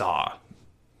saw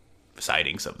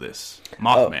sightings of this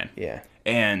Mothman. Oh, yeah.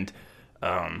 And,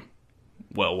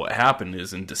 well, what happened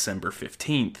is in December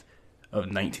 15th of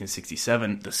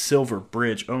 1967, the Silver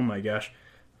Bridge, oh my gosh,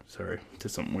 sorry, did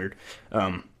something weird.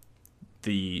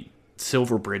 The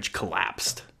Silver Bridge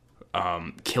collapsed,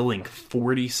 killing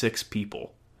 46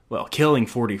 people. Well, killing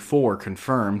 44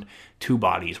 confirmed. 2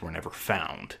 bodies were never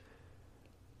found.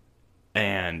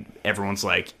 And everyone's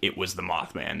like, it was the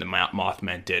Mothman. The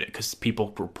Mothman did it. Because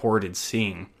people reported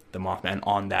seeing the Mothman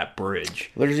on that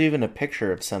bridge. There's even a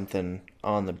picture of something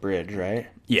on the bridge, right?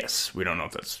 Yes, we don't know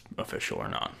if that's official or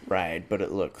not. Right, but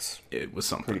it looks It was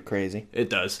something. pretty crazy. It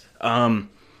does.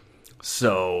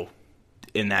 So,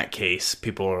 in that case,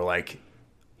 people are like,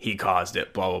 he caused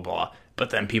it, blah, blah, blah.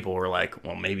 But then people were like,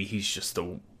 well, maybe he's just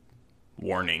a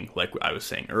warning, like I was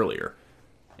saying earlier.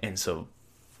 And so,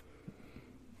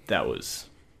 that was,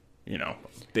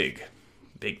 big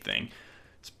thing.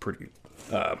 It's pretty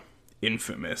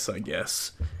infamous, I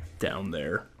guess, down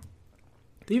there.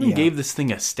 They even gave this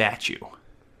thing a statue.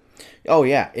 Oh,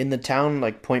 yeah. In the town,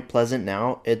 like Point Pleasant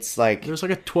now, it's like... There's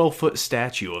like a 12-foot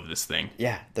statue of this thing.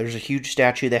 Yeah, there's a huge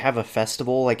statue. They have a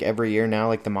festival like every year now,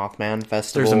 like the Mothman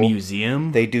Festival. There's a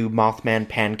museum. They do Mothman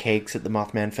pancakes at the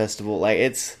Mothman Festival. Like,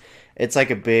 it's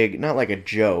like a big... Not like a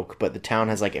joke, but the town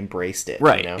has like embraced it.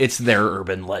 Right. You know? It's their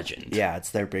urban legend. Yeah, it's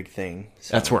their big thing.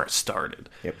 So. That's where it started.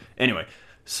 Yep. Anyway,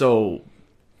 so...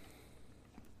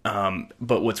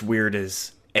 but what's weird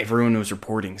is everyone was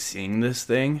reporting seeing this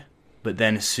thing, but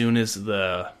then as soon as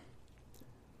the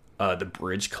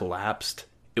bridge collapsed,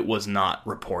 it was not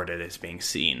reported as being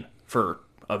seen for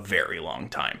a very long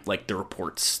time. Like, the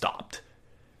reports stopped.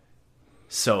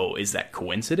 So, is that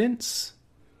coincidence?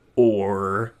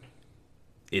 Or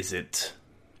is it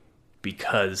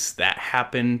because that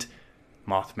happened,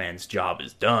 Mothman's job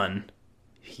is done,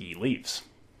 he leaves?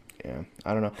 Yeah,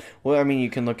 I don't know. Well, I mean,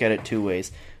 you can look at it 2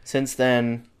 ways. Since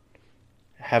then,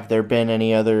 have there been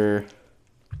any other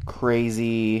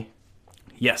crazy...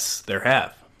 Yes, there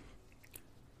have.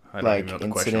 I don't like even know what the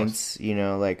question was.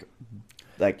 incidents,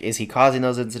 like is he causing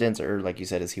those incidents, or like you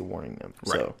said, is he warning them?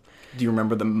 Right. So, do you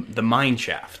remember the mine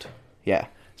shaft? yeah.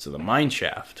 So the mine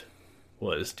shaft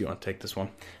was... Do you want to take this one?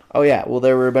 Oh yeah. Well,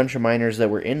 there were a bunch of miners that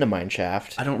were in the mine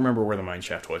shaft. I don't remember where the mine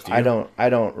shaft was. Do you? I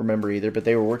don't remember either, but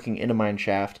they were working in a mine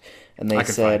shaft, and they I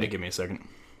can said, find it. Give me a second.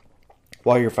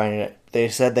 while you're finding it, they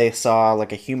said they saw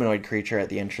like a humanoid creature at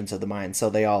the entrance of the mine, so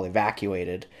they all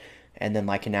evacuated, and then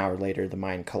like an hour later, the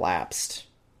mine collapsed,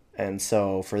 and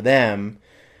so for them,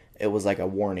 it was like a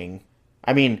warning.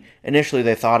 I mean, initially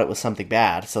they thought it was something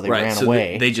bad, so they ran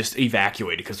away. They just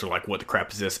evacuated because they're like, "What the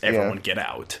crap is this? Everyone get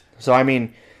out!" So I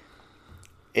mean,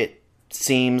 it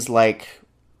seems like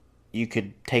you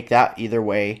could take that either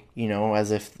way,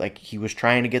 as if like he was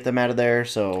trying to get them out of there.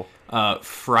 So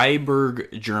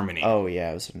Freiburg, Germany. Oh yeah,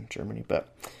 it was in Germany,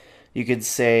 but you could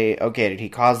say, okay, did he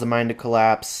cause the mine to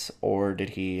collapse, or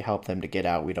did he help them to get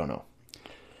out? We don't know.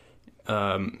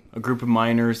 A group of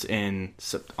miners on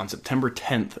September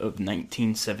 10th of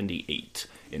 1978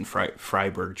 in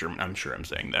Freiburg, Germany, I'm sure I'm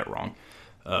saying that wrong,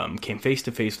 came face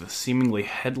to face with a seemingly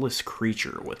headless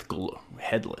creature with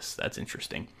headless, that's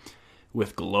interesting,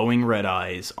 with glowing red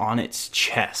eyes on its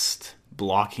chest,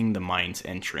 blocking the mine's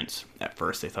entrance. At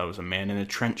first they thought it was a man in a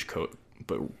trench coat,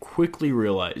 but quickly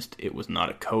realized it was not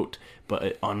a coat, but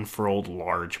it unfurled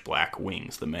large black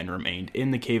wings. The men remained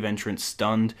in the cave entrance,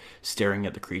 stunned, staring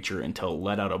at the creature until it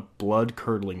let out a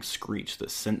blood-curdling screech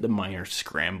that sent the miners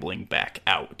scrambling back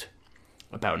out.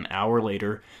 About an hour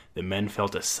later, the men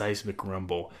felt a seismic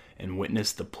rumble and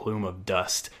witnessed the plume of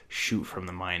dust shoot from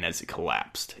the mine as it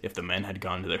collapsed. If the men had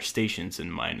gone to their stations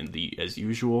in mine as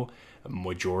usual, a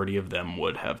majority of them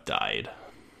would have died.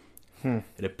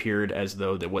 It appeared as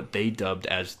though that what they dubbed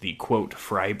as the, quote,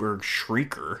 Freiburg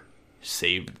Shrieker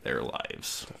saved their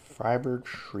lives. Freiburg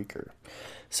Shrieker.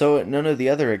 So none of the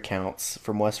other accounts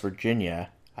from West Virginia,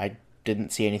 I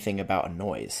didn't see anything about a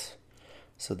noise.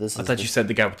 So this I is thought you said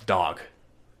the guy with the dog.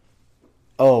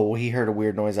 Oh, well, he heard a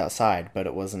weird noise outside, but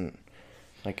it wasn't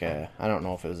like I don't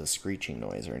know if it was a screeching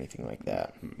noise or anything like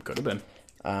that. Could have been.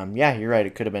 Yeah, you're right,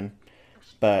 it could have been.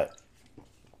 But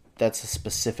that's a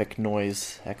specific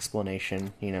noise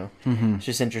explanation, you know. Mm-hmm. It's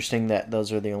just interesting that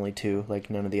those are the only two.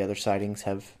 Like, none of the other sightings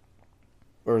have,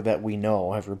 or that we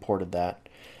know, have reported that.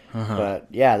 But,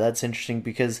 yeah, that's interesting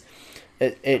because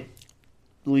it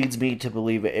leads me to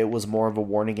believe it was more of a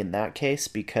warning in that case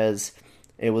because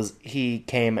he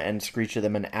came and screeched at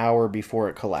them an hour before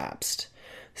it collapsed.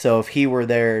 So if he were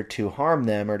there to harm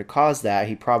them or to cause that,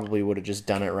 he probably would have just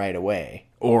done it right away.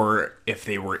 Or if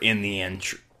they were in the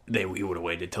entrance, we would have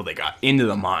waited till they got into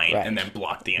the mine and then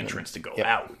blocked the entrance to go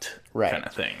out, kind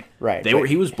of thing. Right.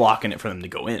 He was blocking it for them to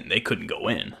go in. They couldn't go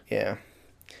in. Yeah.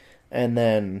 And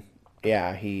then,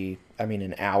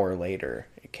 an hour later,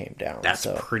 it came down. That's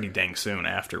pretty dang soon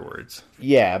afterwards.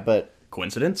 Yeah, but...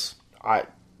 Coincidence? I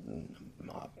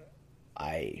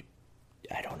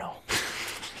don't know.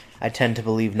 I tend to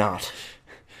believe not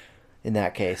in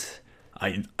that case.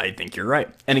 I think you're right.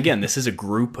 And again, this is a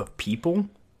group of people,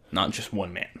 not just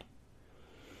one man.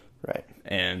 Right.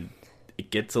 And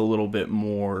it gets a little bit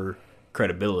more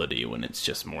credibility when it's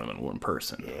just more than one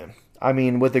person. Yeah. I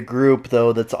mean, with a group,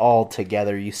 though, that's all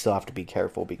together, you still have to be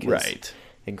careful because they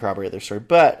can corroborate their story.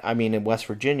 But, I mean, in West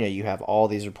Virginia, you have all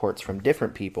these reports from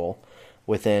different people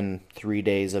within 3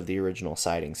 days of the original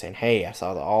sighting saying, hey, I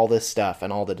saw all this stuff,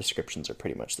 and all the descriptions are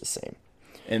pretty much the same.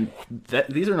 And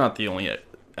these are not the only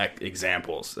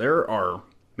examples. There are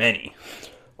many.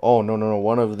 Oh, no.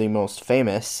 One of the most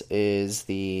famous is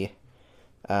the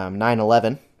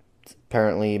 9/11.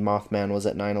 Apparently, Mothman was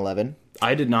at 9/11.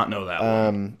 I did not know that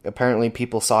one. Apparently,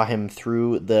 people saw him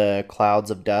through the clouds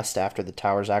of dust after the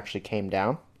towers actually came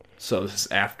down. So this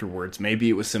is afterwards. Maybe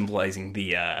it was symbolizing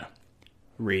the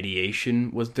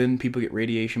radiation. Didn't people get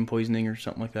radiation poisoning or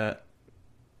something like that?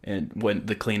 And when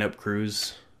the cleanup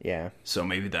crews. Yeah. So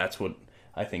maybe that's what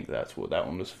that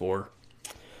one was for.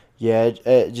 Yeah,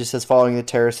 it just says, following the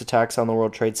terrorist attacks on the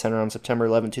World Trade Center on September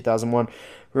 11, 2001,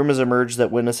 rumors emerged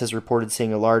that witnesses reported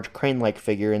seeing a large crane-like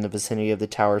figure in the vicinity of the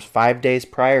towers 5 days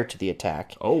prior to the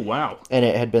attack. Oh, wow. And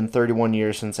it had been 31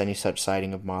 years since any such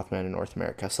sighting of Mothman in North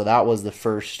America. So that was the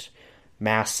first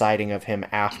mass sighting of him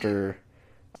after,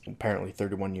 apparently,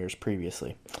 31 years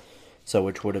previously. So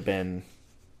which would have been,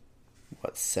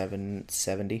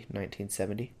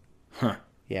 1970? Huh.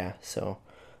 Yeah, so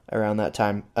around that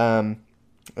time.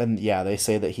 And yeah, they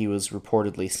say that he was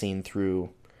reportedly seen through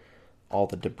all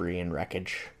the debris and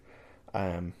wreckage.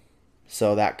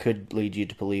 So that could lead you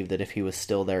to believe that if he was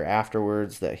still there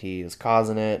afterwards, that he was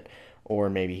causing it, or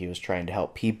maybe he was trying to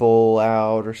help people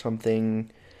out or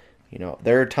something. You know,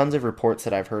 there are tons of reports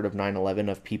that I've heard of 9/11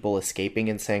 of people escaping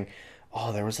and saying,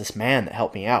 oh, there was this man that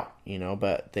helped me out,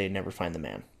 but they never find the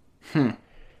man.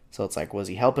 So it's like, was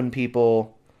he helping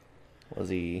people? Was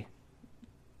he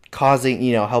causing,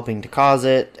 helping to cause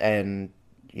it? And,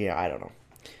 I don't know.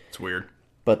 It's weird.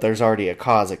 But there's already a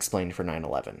cause explained for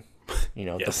 9/11,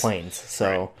 Yes. The planes.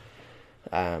 So,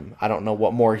 I don't know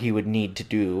what more he would need to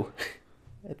do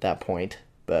at that point,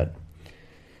 but...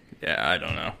 Yeah, I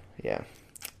don't know. Yeah.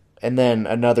 And then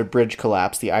another bridge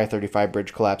collapse, the I-35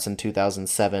 bridge collapse in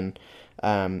 2007.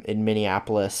 In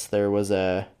Minneapolis, there was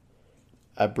a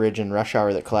bridge in rush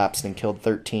hour that collapsed and killed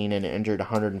 13 and injured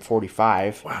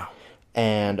 145. Wow.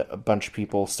 And a bunch of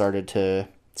people started to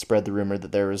spread the rumor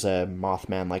that there was a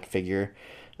Mothman-like figure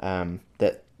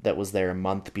that was there a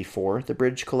month before the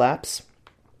bridge collapse.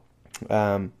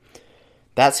 That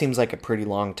seems like a pretty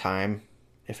long time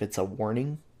if it's a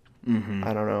warning. Mm-hmm.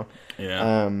 I don't know.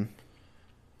 Yeah.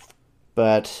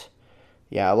 But,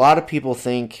 yeah, a lot of people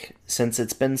think, since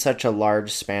it's been such a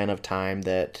large span of time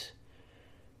that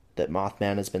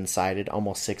Mothman has been sighted,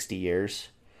 almost 60 years,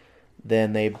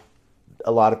 then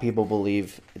a lot of people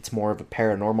believe it's more of a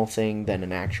paranormal thing than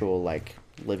an actual,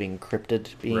 living cryptid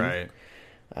being. Right.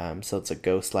 So it's a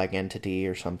ghost-like entity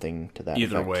or something to that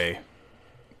Either effect. way,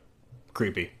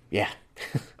 creepy. Yeah.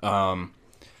 And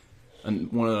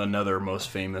one of the another most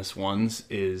famous ones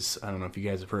is, I don't know if you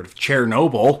guys have heard of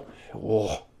Chernobyl.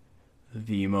 Whoa.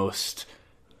 The most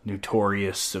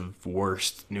notorious of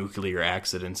worst nuclear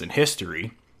accidents in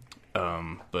history.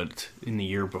 But in the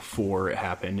year before it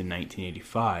happened, in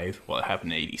 1985, well, it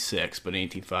happened in 86, but in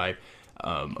 1985,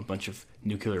 a bunch of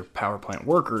nuclear power plant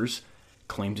workers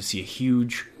claimed to see a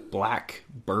huge black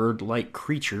bird-like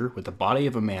creature with the body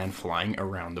of a man flying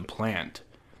around the plant.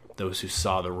 Those who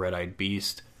saw the red-eyed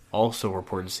beast also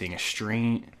reported seeing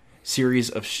a series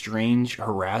of strange,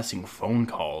 harassing phone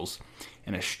calls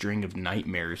and a string of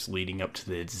nightmares leading up to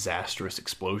the disastrous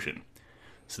explosion.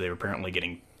 So they were apparently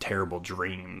getting terrible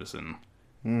dreams and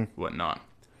whatnot.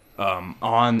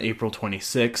 On April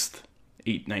 26th,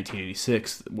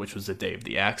 1986, which was the day of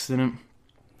the accident,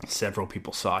 several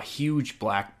people saw a huge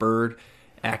black bird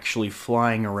actually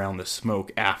flying around the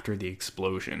smoke after the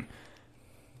explosion.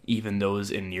 Even those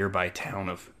in nearby town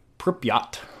of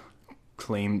Pripyat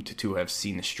claimed to have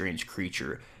seen a strange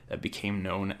creature that became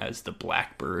known as the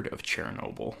Blackbird of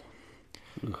Chernobyl.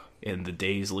 In the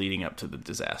days leading up to the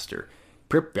disaster,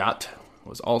 Pripyat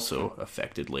was also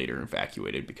affected, later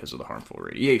evacuated because of the harmful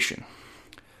radiation.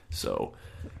 So,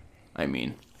 I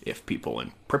mean, if people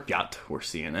in Pripyat were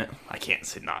seeing it, I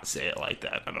can't not say it like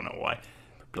that, I don't know why,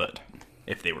 but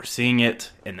if they were seeing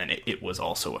it, and then it was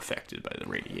also affected by the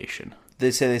radiation. They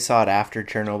say they saw it after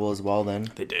Chernobyl as well then?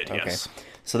 They did, okay. Yes.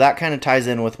 So that kind of ties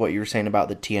in with what you were saying about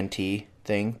the TNT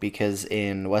thing, because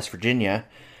in West Virginia,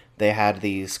 they had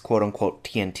these quote-unquote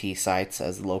TNT sites,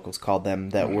 as the locals called them,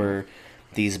 that were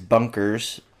these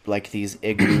bunkers, like these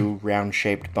igloo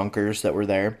round-shaped bunkers that were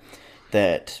there,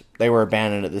 that they were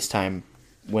abandoned at this time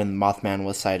when Mothman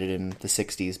was sighted in the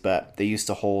 60s, but they used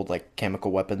to hold like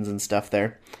chemical weapons and stuff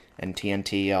there, and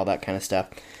TNT, all that kind of stuff.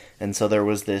 And so there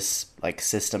was this like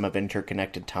system of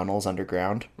interconnected tunnels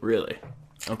underground. Really?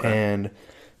 Okay. And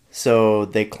so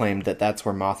they claimed that that's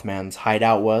where Mothman's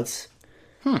hideout was.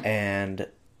 And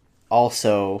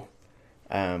also,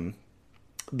 a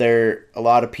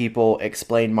lot of people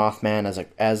explain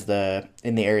Mothman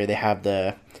in the area they have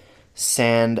the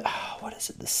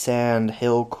the sand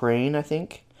hill crane, I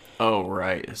think. Oh,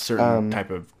 right. A certain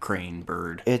type of crane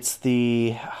bird. It's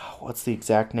what's the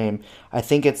exact name? I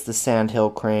think it's the sandhill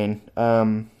crane.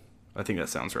 I think that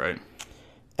sounds right.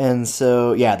 And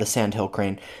so, yeah, the sandhill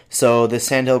crane. So the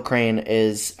sandhill crane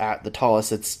is at the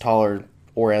tallest. It's taller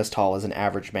or as tall as an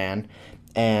average man,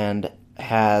 and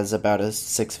has about a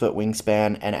 6-foot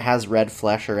wingspan, and it has red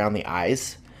flesh around the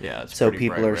eyes. Yeah, it's so pretty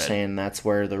people are red. saying that's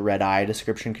where the red eye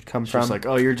description could come It's from. just like,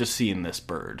 oh, you're just seeing this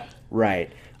bird.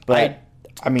 Right. But,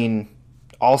 I mean,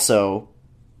 also,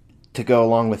 to go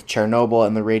along with Chernobyl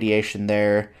and the radiation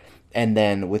there, and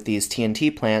then with these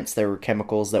TNT plants, there were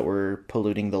chemicals that were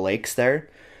polluting the lakes there.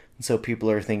 And so people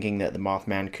are thinking that the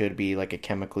Mothman could be like a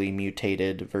chemically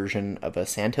mutated version of a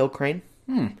sandhill crane.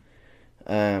 So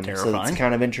it's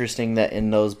kind of interesting that in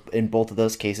both of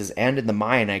those cases, and in the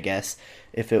mine, I guess,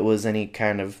 if it was any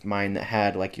kind of mine that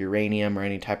had like uranium or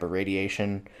any type of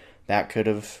radiation, that could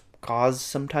have caused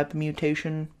some type of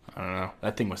mutation. I don't know.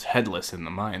 That thing was headless in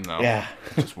the mine, though. Yeah.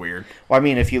 Which is weird. Well, I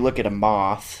mean, if you look at a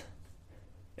moth,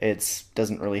 it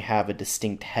doesn't really have a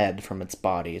distinct head from its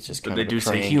body. It's just kind of a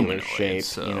triangular shape,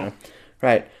 so. you know.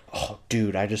 Right. Oh,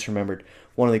 dude, I just remembered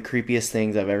one of the creepiest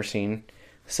things I've ever seen.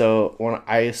 So when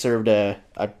I served a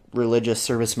religious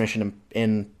service mission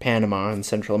in Panama in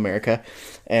Central America,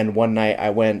 and one night I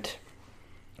went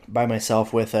by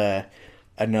myself with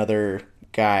another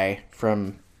guy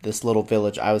from this little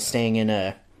village. I was staying in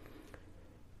a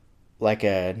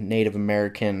Native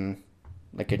American,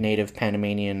 like a native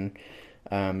Panamanian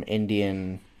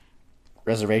Indian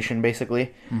reservation,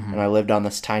 basically. And I lived on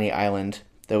this tiny island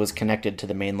that was connected to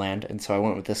the mainland. And so I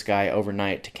went with this guy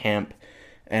overnight to camp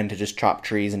and to just chop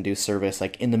trees and do service,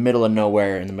 like in the middle of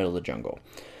nowhere, in the middle of the jungle.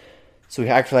 So we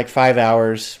hiked for like 5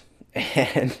 hours,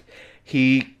 and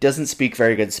he doesn't speak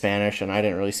very good Spanish, and I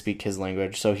didn't really speak his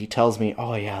language. So he tells me,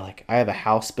 oh yeah, like I have a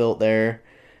house built there.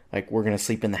 Like we're going to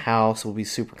sleep in the house. We'll be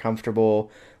super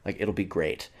comfortable. Like it'll be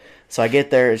great. So I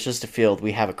get there. It's just a field.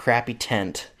 We have a crappy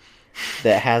tent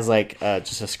that has like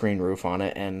just a screen roof on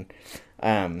it.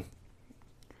 And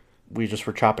we just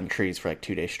were chopping trees for like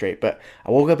 2 days straight. But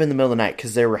I woke up in the middle of the night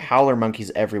because there were howler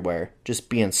monkeys everywhere, just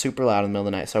being super loud in the middle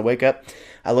of the night. So I wake up,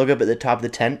 I look up at the top of the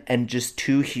tent, and just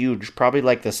two huge, probably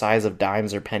like the size of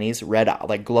dimes or pennies,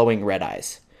 like glowing red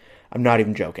eyes. I'm not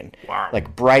even joking. Wow.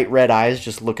 Like bright red eyes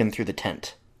just looking through the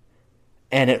tent.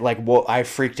 And it like, I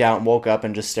freaked out and woke up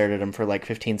and just stared at him for like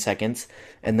 15 seconds.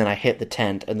 And then I hit the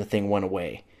tent and the thing went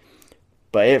away.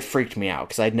 But it freaked me out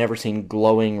because I'd never seen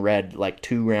glowing red, like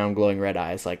 2 round glowing red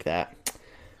eyes like that.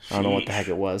 I don't know what the heck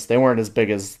it was. They weren't as big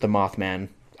as the Mothman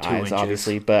eyes, inches.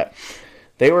 obviously, but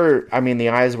they were, I mean, the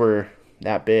eyes were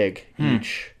that big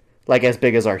each. Like as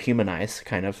big as our human eyes,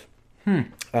 kind of.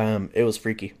 It was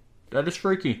freaky. That is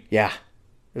freaky. Yeah.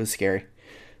 It was scary.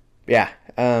 Yeah.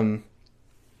 So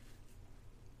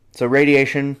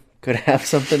radiation could have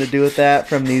something to do with that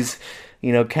from these,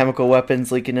 chemical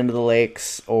weapons leaking into the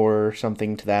lakes or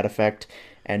something to that effect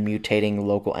and mutating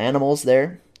local animals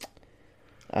there.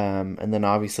 And then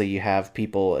obviously you have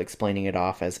people explaining it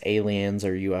off as aliens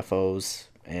or UFOs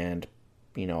and,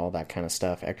 all that kind of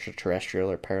stuff,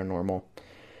 extraterrestrial or paranormal.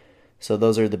 So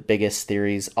those are the biggest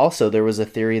theories. Also, there was a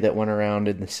theory that went around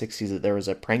in the 60s that there was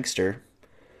a prankster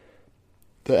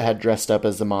that had dressed up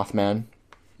as the Mothman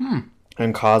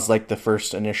and caused like the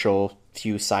first initial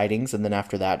few sightings, and then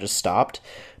after that just stopped.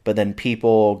 But then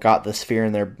people got this fear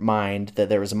in their mind that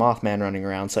there was a Mothman running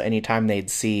around, so anytime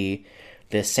they'd see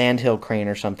this sandhill crane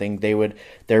or something,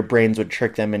 their brains would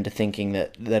trick them into thinking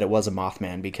that it was a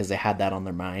Mothman because they had that on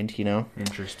their mind,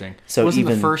 Interesting. So wasn't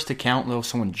even the first account though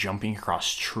someone jumping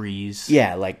across trees?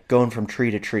 Yeah, like going from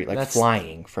tree to tree, like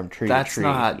flying from tree to tree.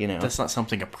 That's not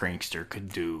something a prankster could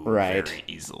do very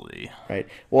easily. Right.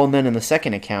 Well, and then in the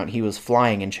second account, he was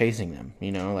flying and chasing them.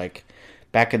 Like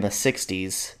back in the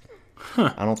 60s,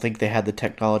 I don't think they had the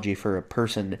technology for a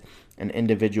person, an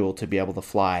individual, to be able to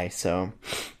fly. So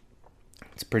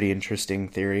it's a pretty interesting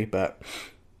theory, but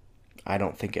I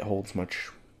don't think it holds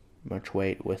much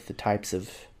weight with the types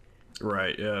of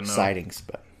sightings.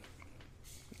 But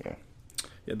yeah,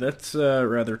 that's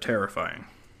rather terrifying.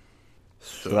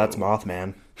 So that's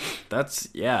Mothman.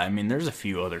 I mean, there's a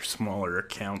few other smaller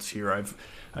accounts here.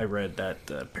 I read that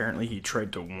apparently he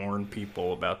tried to warn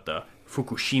people about the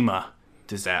Fukushima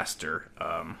disaster.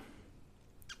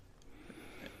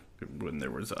 When there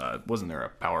was wasn't there a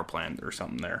power plant or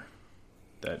something there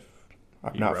that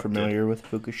I'm not familiar with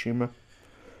Fukushima.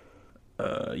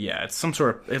 Yeah, it's some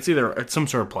sort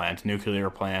of plant, nuclear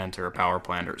plant or a power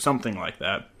plant or something like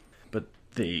that. But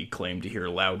they claim to hear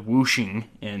loud whooshing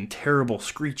and terrible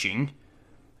screeching.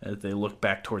 As they looked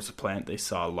back towards the plant, they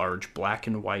saw large black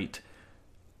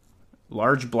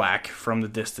from the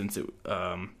distance. It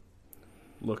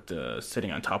looked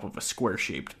sitting on top of a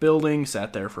square-shaped building,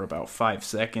 sat there for about 5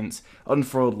 seconds,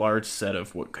 unfurled large set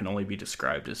of what can only be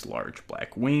described as large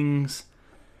black wings.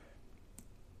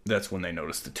 That's when they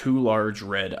noticed the 2 large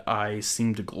red eyes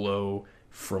seemed to glow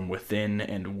from within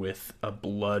and with a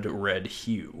blood-red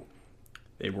hue.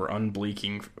 They were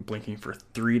blinking for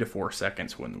 3 to 4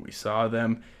 seconds when we saw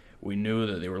them. We knew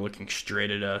that they were looking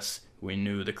straight at us. We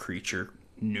knew the creature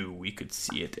knew we could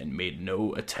see it and made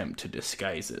no attempt to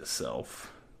disguise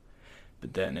itself.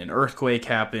 But then an earthquake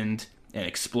happened and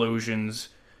explosions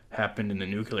happened in the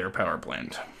nuclear power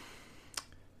plant.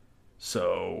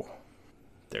 So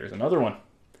there's another one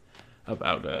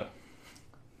about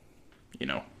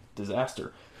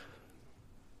disaster.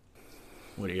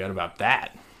 What do you got about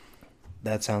that?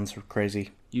 That sounds crazy.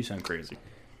 You sound crazy.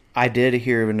 I did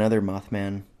hear of another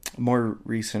Mothman, more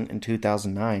recent, in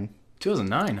 2009.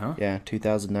 2009, huh? Yeah,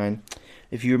 2009.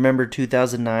 If you remember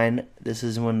 2009, this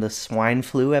is when the swine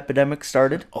flu epidemic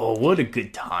started. Oh, what a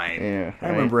good time. Yeah, right? I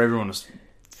remember everyone was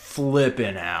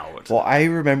flipping out. Well, I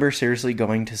remember seriously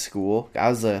going to school. I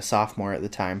was a sophomore at the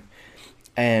time.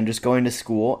 And just going to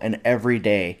school, and every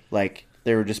day, like,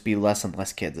 there would just be less and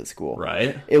less kids at school.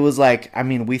 Right. It was like, I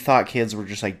mean, we thought kids were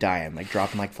just, like, dying, like,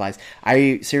 dropping like flies.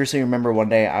 I seriously remember one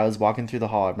day I was walking through the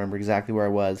hall. I remember exactly where I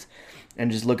was. And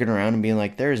just looking around and being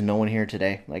like, there is no one here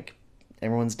today. Like,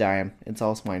 everyone's dying. It's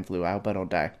all swine flu. I hope I don't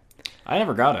die. I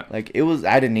never got it. Like,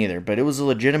 I didn't either. But it was a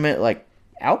legitimate, like,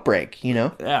 outbreak,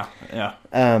 Yeah.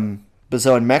 But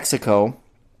so in Mexico,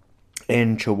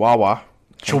 in Chihuahua.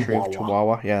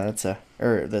 Yeah, that's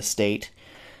the state.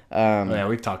 Yeah,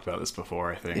 we've talked about this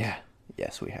before, I think. Yeah.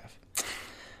 Yes, we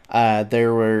have.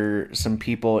 There were some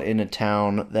people in a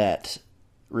town that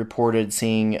reported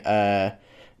seeing a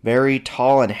very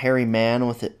tall and hairy man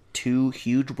with 2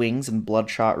 huge wings and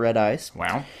bloodshot red eyes.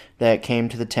 Wow. That came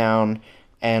to the town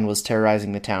and was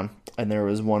terrorizing the town. And there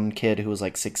was one kid who was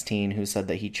like 16 who said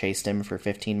that he chased him for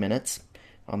 15 minutes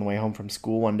on the way home from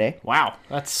school one day. Wow,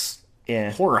 that's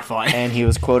horrifying. And he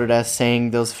was quoted as saying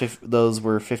those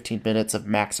were 15 minutes of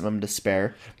maximum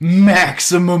despair.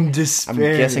 Maximum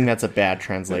despair. I'm guessing that's a bad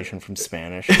translation from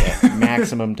Spanish. Yeah.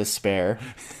 Maximum despair.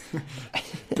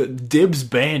 The Dibs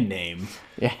band name.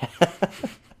 Yeah.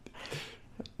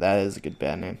 That is a good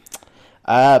band name.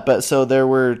 But so there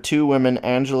were 2 women,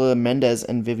 Angela Mendez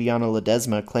and Viviana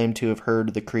Ledesma, claimed to have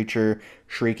heard the creature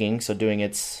shrieking, so doing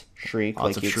its shriek,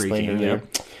 Lots like you of explained shrieking, earlier,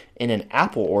 in an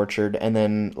apple orchard, and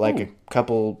then a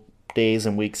couple days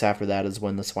and weeks after that is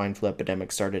when the swine flu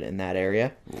epidemic started in that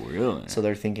area. Really? So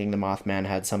they're thinking the Mothman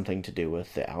had something to do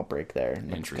with the outbreak there in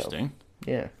Mexico. Interesting.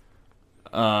 Yeah.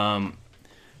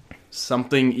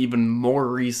 Something even more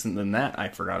recent than that I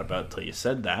forgot about till you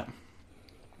said that.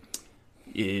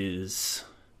 is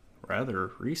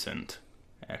rather recent,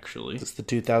 actually. It's the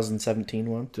 2017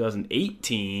 one.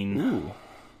 2018. Ooh.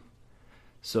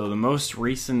 So the most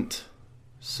recent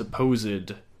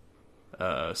supposed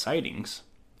sightings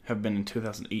have been in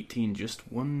 2018,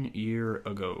 just 1 year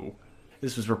ago.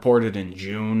 This was reported in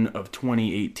June of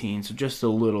 2018, so just a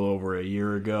little over a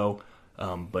year ago.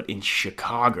 But in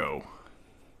Chicago,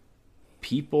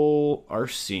 people are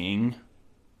seeing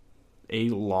a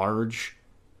large...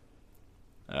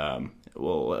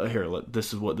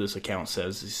 this is what this account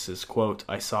says. It says, quote,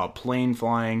 "I saw a plane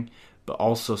flying, but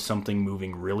also something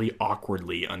moving really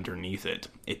awkwardly underneath it.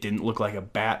 It didn't look like a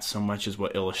bat so much as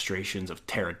what illustrations of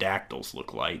pterodactyls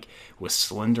look like, with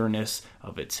slenderness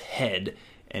of its head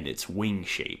and its wing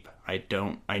shape. I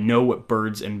know what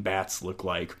birds and bats look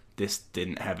like. This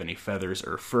didn't have any feathers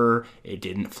or fur. It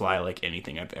didn't fly like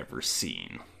anything I've ever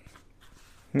seen."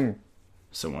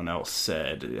 Someone else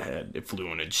said it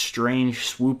flew in a strange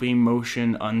swooping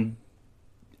motion,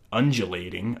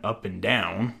 undulating up and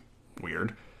down.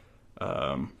 Weird.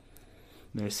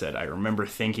 They said, "I remember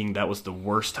thinking that was the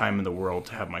worst time in the world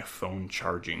to have my phone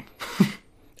charging."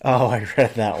 Oh, I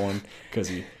read that one. Because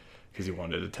he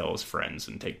wanted to tell his friends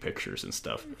and take pictures and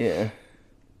stuff. Yeah.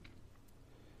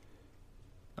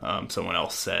 Someone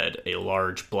else said, "A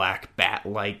large black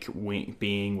bat-like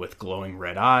being with glowing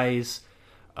red eyes."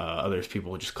 Others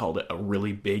people just called it a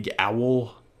really big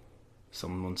owl.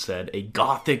 Someone said a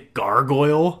gothic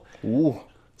gargoyle. Ooh.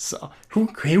 So who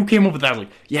came up with that? I was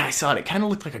like, yeah, I saw it. It kind of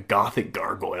looked like a gothic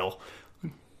gargoyle.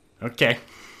 Okay.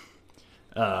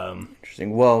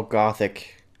 Interesting. Well,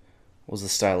 Gothic was the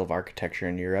style of architecture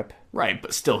in Europe. Right,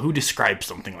 but still, who described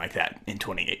something like that in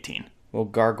 2018? Well,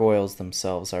 gargoyles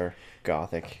themselves are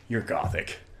Gothic. You're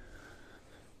gothic.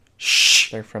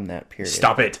 Shh. They're from that period.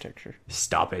 Stop of it. architecture.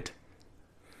 Stop it.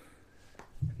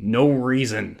 No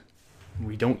reason.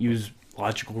 We don't use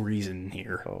logical reason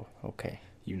here. Oh, okay.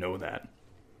 You know that.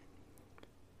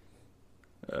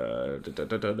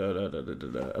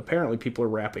 Apparently people are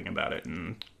rapping about it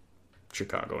in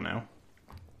Chicago now.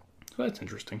 So that's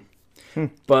interesting.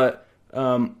 But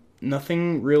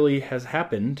nothing really has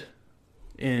happened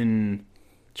in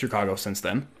Chicago since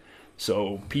then.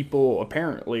 So people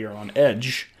apparently are on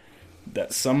edge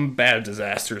that some bad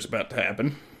disaster is about to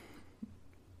happen.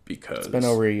 Because It's been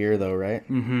over a year, though, right?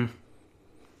 Mm-hmm.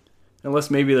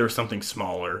 Unless maybe there was something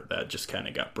smaller that just kind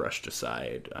of got brushed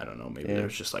aside. I don't know. Maybe there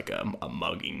was just like a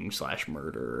mugging /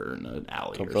 murder in an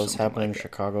alley So or those something happen like in that.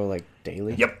 Chicago, like,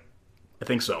 daily? Yep. I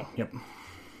think so. Yep.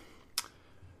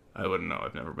 I wouldn't know.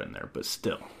 I've never been there. But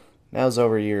still. That was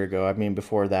over a year ago. I mean,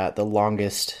 before that, the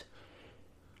longest,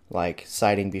 like,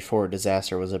 sighting before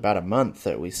disaster was about a month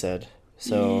that we said.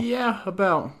 So Yeah,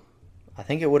 about. I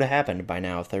think it would have happened by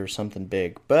now if there was something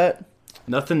big. But,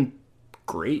 Nothing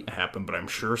great happened, but I'm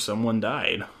sure someone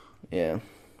died. yeah.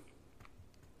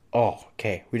 Oh,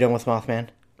 okay. We done with Mothman?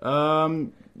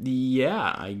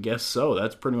 Yeah, I guess so.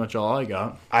 That's pretty much all I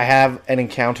got. I have an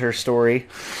encounter story.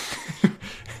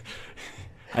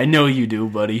 I know you do,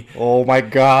 buddy. Oh my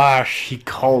gosh. He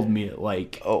called me at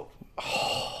like, Oh,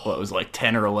 what, it was like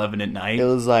 10 or 11 at night? it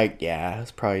was like, yeah, it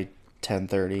was probably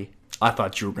 10:30. I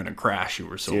thought you were going to crash. You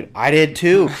were so... Dude, I did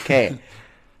too. Okay.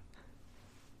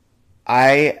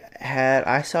 I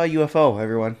saw a UFO,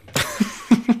 everyone.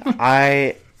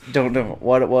 I don't know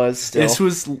what it was still. This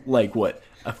was like, what,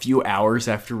 a few hours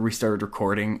after we started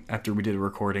recording, after we did a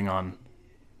recording on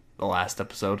the last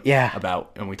episode? Yeah.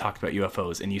 And we talked about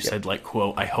UFOs, and you said, like,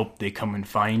 quote, "I hope they come and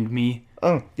find me."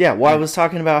 Oh, yeah. Well, I was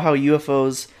talking about how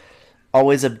UFOs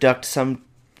always abduct some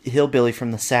hillbilly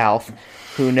from the South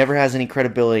who never has any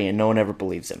credibility and no one ever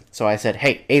believes him. So I said,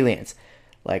 hey, aliens,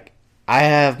 like, I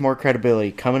have more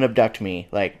credibility. Come and abduct me.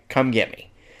 Like, come get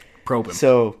me. Probe him.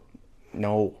 So,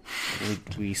 no.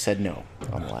 We said no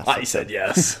on the last I episode. said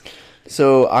yes.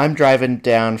 So I'm driving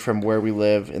down from where we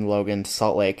live in Logan to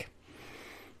Salt Lake.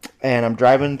 And I'm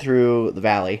driving through the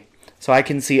valley. So I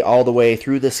can see all the way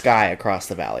through the sky across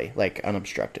the valley, like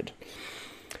unobstructed.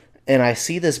 And I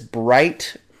see this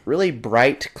bright, really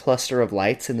bright cluster of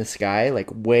lights in the sky, like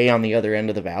way on the other end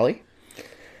of the valley.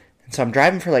 And so I'm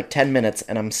driving for like 10 minutes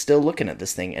and I'm still looking at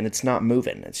this thing and it's not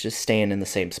moving. It's just staying in the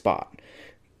same spot.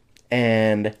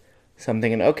 And so I'm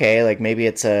thinking, okay, like maybe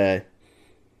it's a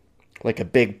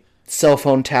big cell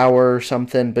phone tower or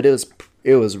something, but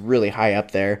it was really high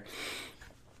up there.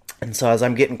 And so as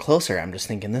I'm getting closer, I'm just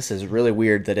thinking, this is really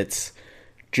weird that it's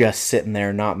just sitting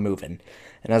there not moving.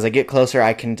 And as I get closer,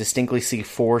 I can distinctly see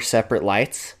 4 separate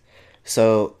lights.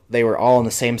 So they were all on the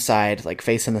same side, like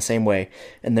facing the same way.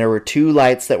 And there were 2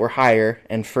 lights that were higher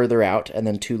and further out, and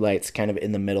then 2 lights kind of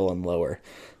in the middle and lower.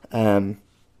 And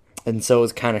so it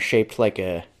was kind of shaped like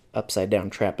a upside down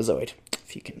trapezoid,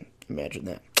 if you can imagine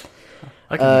that.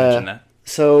 I can imagine that.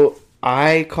 So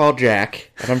I call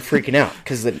Jack, and I'm freaking out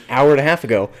because an hour and a half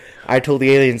ago, I told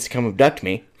the aliens to come abduct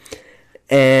me.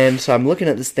 And so I'm looking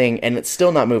at this thing, and it's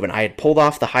still not moving. I had pulled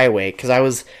off the highway because it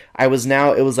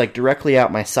was like directly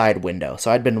out my side window. So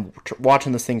I'd been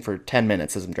watching this thing for 10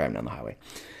 minutes as I'm driving down the highway.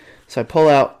 So I pull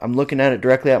out, I'm looking at it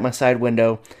directly out my side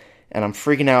window, and I'm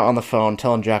freaking out on the phone,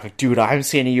 telling Jack, like, dude, I'm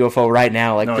seeing a UFO right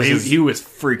now. Like, No, he was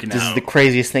freaking out. This is the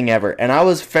craziest thing ever. And I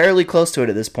was fairly close to it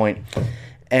at this point.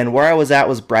 And where I was at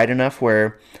was bright enough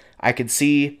where I could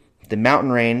see the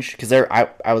mountain range, because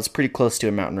I was pretty close to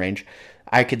a mountain range.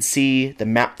 I could see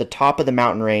the top of the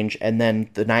mountain range, and then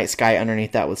the night sky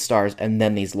underneath that with stars, and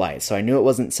then these lights. So I knew it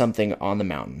wasn't something on the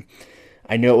mountain.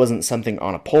 I knew it wasn't something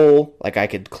on a pole. Like, I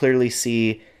could clearly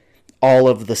see all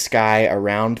of the sky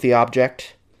around the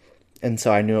object. And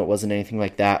so I knew it wasn't anything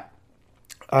like that.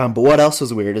 But what else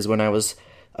was weird is when I was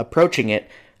approaching it,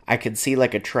 I could see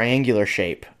like a triangular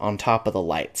shape on top of the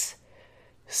lights.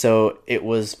 So it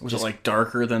was Was just it like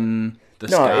darker than the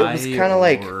No, sky? it was kinda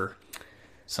like-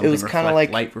 something it was kinda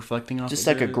like light reflecting off just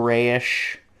of like a it?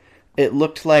 grayish. It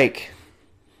looked like,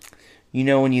 you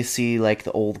know, when you see like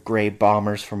the old gray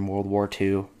bombers from World War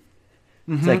II.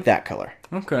 It's like that color.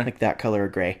 Okay. Like that color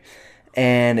of gray.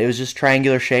 And it was just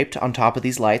triangular shaped on top of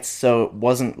these lights, so it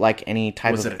wasn't like any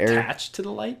type Was of it air. attached to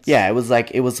the lights? Yeah, it was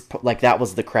like that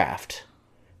was the craft,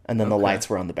 and then the Okay. lights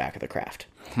were on the back of the craft.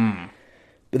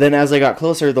 But then as I got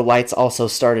closer, the lights also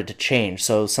started to change.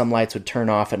 So some lights would turn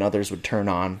off and others would turn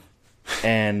on,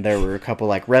 and there were a couple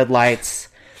like red lights,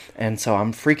 and so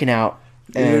I'm freaking out.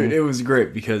 And It was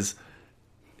great because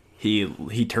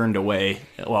he turned away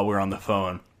while we were on the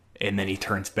phone, and then he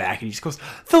turns back and he just goes,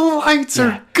 "The lights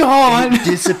are gone." it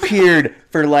disappeared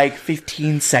for like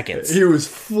 15 seconds. He was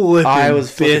flipping I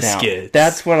was flipping biscuits. out.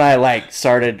 That's when I like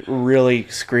started really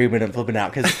screaming and flipping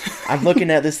out because I'm looking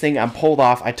at this thing. I'm pulled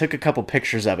off. I took a couple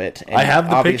pictures of it. And I have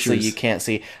the obviously pictures. you can't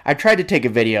see. I tried to take a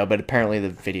video, but apparently the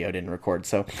video didn't record.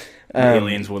 So The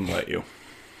aliens wouldn't let you.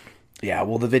 yeah,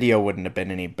 well the video wouldn't have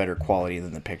been any better quality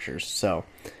than the pictures. So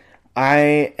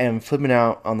I am flipping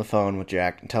out on the phone with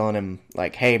Jack and telling him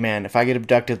like, "Hey man, if I get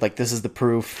abducted, like this is the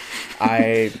proof.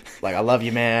 I love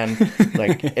you, man.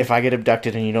 Like if I get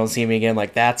abducted and you don't see me again,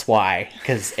 like that's why,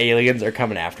 because aliens are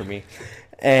coming after me."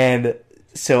 And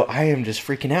so I am just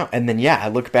freaking out. And then I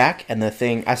look back and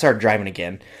I started driving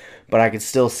again, but I could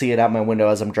still see it out my window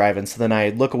as I'm driving. So then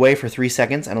I look away for 3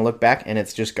 seconds and I look back and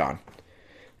it's just gone.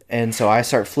 And so I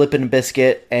start flipping a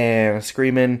biscuit and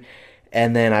screaming.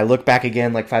 And then I look back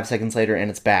again like 5 seconds later and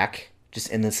it's back, just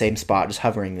in the same spot, just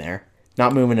hovering there,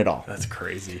 not moving at all. That's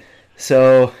crazy.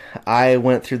 So I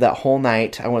went through that whole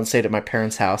night. I went and stayed at my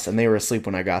parents' house, and they were asleep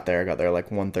when I got there. I got there like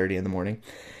 1:30 in the morning.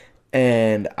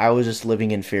 And I was just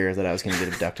living in fear that I was going to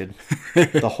get abducted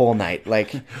the whole night.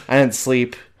 Like, I didn't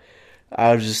sleep.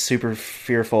 I was just super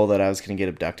fearful that I was going to get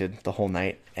abducted the whole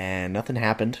night, and nothing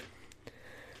happened.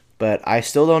 But I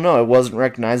still don't know. It wasn't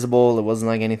recognizable. It wasn't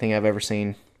like anything I've ever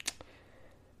seen.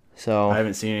 So I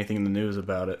haven't seen anything in the news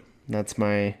about it. that's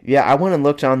my... Yeah, I went and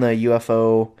looked on the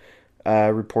UFO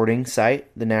reporting site,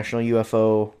 the National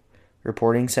UFO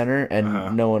Reporting Center,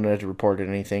 and no one had reported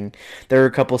anything. There were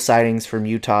a couple sightings from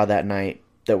Utah that night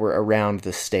that were around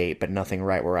the state, but nothing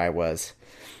right where I was.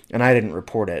 And I didn't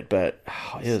report it, but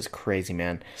it was crazy,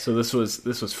 man. So this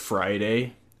was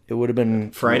Friday. It would have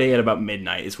been... Friday at about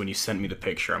midnight is when you sent me the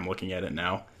picture. I'm looking at it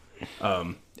now.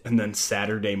 And then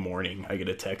Saturday morning, I get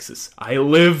a text that says, "I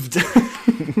lived."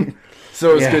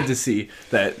 So it was good to see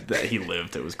that he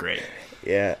lived. It was great.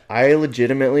 Yeah, I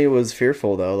legitimately was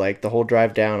fearful, though. Like, the whole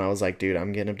drive down, I was like, dude,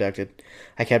 I'm getting abducted.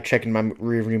 I kept checking my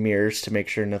rearview mirrors to make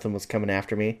sure nothing was coming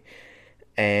after me.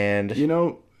 And... You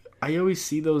know, I always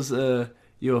see those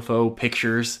UFO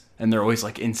pictures, and they're always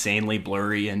like insanely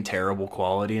blurry and terrible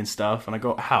quality and stuff. And I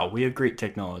go, "How? We have great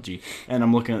technology." And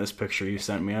I'm looking at this picture you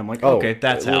sent me. I'm like, "Okay,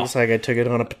 that's it how." looks like I took it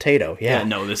on a potato. Yeah,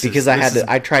 no, this because is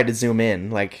I tried to zoom in,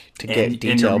 like, to get And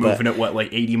detail, you're but moving at what, like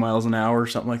 80 miles an hour or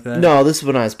something like that? no, this is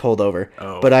when I was pulled over.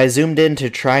 Oh. But I zoomed in to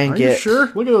try and Are get... you sure?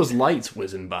 Look at those lights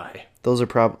whizzing by. Those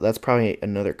are that's probably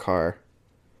another car.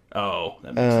 Oh,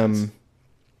 that makes sense.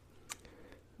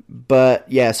 But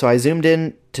yeah, so I zoomed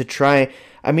in to try.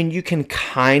 I mean, you can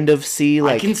kind of see I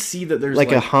like can see that there's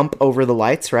like a hump over the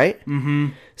lights, right? Mm-hmm.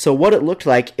 So what it looked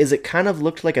like is it kind of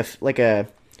looked like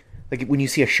when you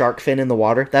see a shark fin in the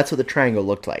water. That's what the triangle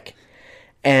looked like.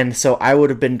 And so I would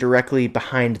have been directly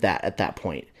behind that at that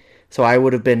point. So I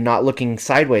would have been not looking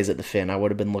sideways at the fin. I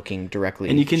would have been looking directly.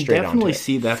 And you can straight onto definitely it.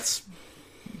 see that's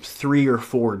 3 or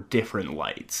 4 different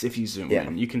lights if you zoom Yeah.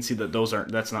 in. You can see that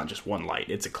that's not just one light;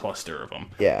 it's a cluster of them.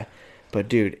 Yeah. But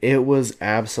dude, it was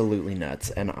absolutely nuts,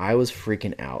 and I was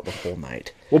freaking out the whole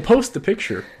night. We'll post the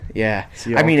picture. Yeah,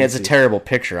 So I mean, can it's see. a terrible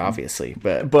picture, obviously,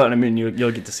 but But I mean,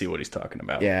 you'll get to see what he's talking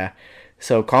about. yeah.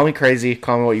 So call me crazy,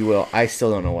 call me what you will. I still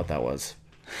don't know what that was.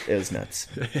 It was nuts.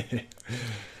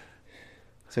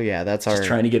 So yeah, that's our. Just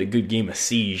trying to get a good game of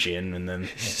Siege in, and then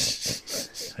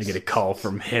I get a call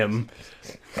from him.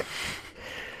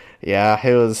 Yeah,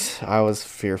 it was. I was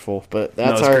fearful, but That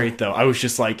that's was our. great though. I was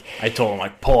just like, I told him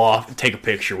like, pull off, take a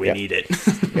picture. We Yep. need it,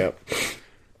 Yep.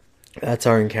 That's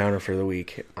our encounter for the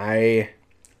week.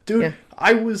 dude. Yeah.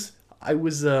 I was.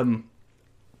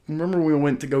 Remember we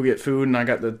went to go get food, and I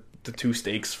got the 2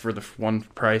 steaks for the one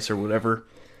price or whatever.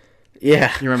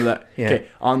 Yeah. You remember that? Yeah. Okay.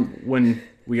 When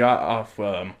we got off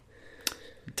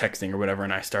texting or whatever,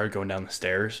 and I started going down the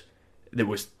stairs, it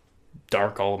was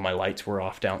dark. All of my lights were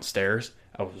off downstairs.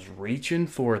 I was reaching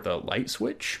for the light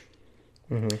switch,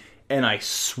 and I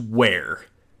swear,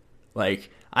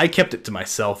 like, I kept it to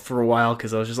myself for a while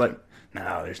because I was just like,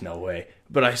 no, there's no way.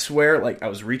 But I swear, like, I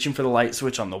was reaching for the light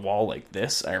switch on the wall like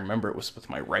this. I remember it was with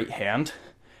my right hand,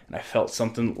 and I felt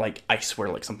something like, I swear,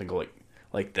 like something go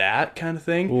like that kind of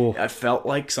thing. Ooh. I felt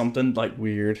like something like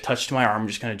Weird. touched my arm,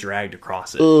 just kind of dragged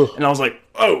across it. Ugh. And I was like,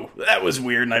 oh, that was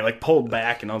weird. And I like pulled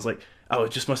back, and I was like, oh,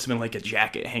 it just must have been like a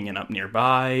jacket hanging up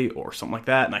nearby or something like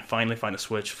that. And I finally find a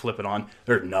switch, flip it on.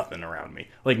 There's nothing around me.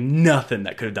 Like nothing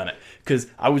that could have done it. Because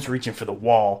I was reaching for the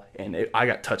wall, and I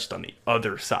got touched on the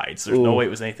other side. So there's no Ooh. way it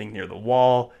was anything near the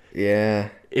wall. Yeah.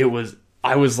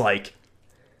 I was like,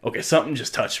 okay, something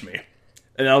just touched me.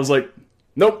 And I was like,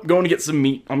 nope, going to get some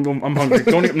meat. I'm hungry.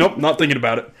 Nope, not thinking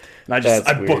about it. And I That's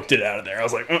I weird. booked it out of there. I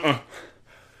was like,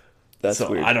 That's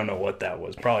So weird. I don't know what that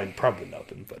was. Probably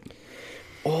nothing. But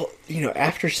Well,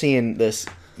 after seeing this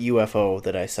UFO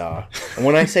that I saw, and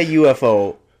when I say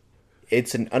UFO,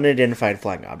 it's an unidentified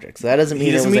flying object. So that doesn't mean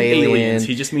he doesn't it was mean alien. aliens.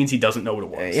 He just means he doesn't know what it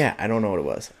was. Yeah, I don't know what it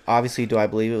was. Obviously, do I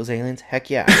believe it was aliens? Heck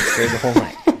yeah, I was scared the whole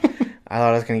night. I thought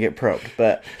I was going to get probed,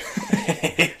 but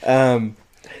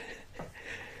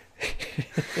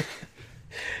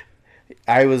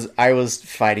I was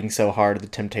fighting so hard the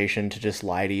temptation to just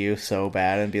lie to you so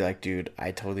bad and be like, dude,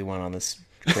 I totally went on this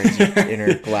crazy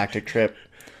intergalactic trip.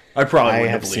 I probably I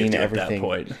wouldn't have have seen believed you everything.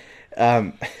 at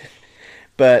that point.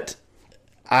 But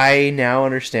I now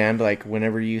understand, like,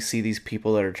 whenever you see these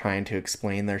people that are trying to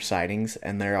explain their sightings,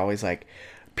 and they're always like,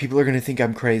 people are going to think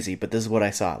I'm crazy, but this is what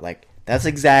I saw. Like, that's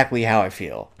exactly how I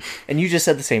feel. And you just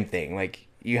said the same thing. Like,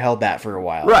 you held that for a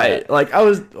while. Right. Like I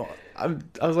was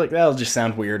like, that'll just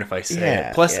sound weird if I say Yeah,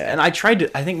 it. Plus, yeah. and I tried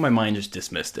to. I think my mind just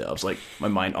dismissed it. I was like, my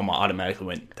mind automatically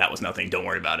went, that was nothing. Don't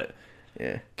worry about it.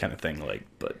 Yeah. Kind of thing. Like,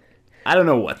 but I don't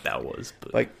know what that was.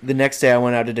 But Like, the next day I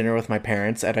went out to dinner with my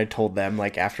parents, and I told them,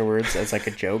 like, afterwards as, like,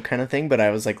 a joke kind of thing, but I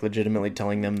was, like, legitimately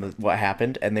telling them what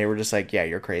happened, and they were just like, yeah,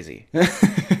 you're crazy.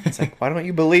 It's like, why don't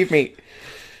you believe me?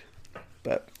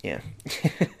 But, yeah.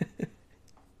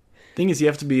 thing is, you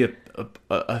have to be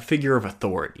a figure of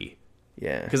authority.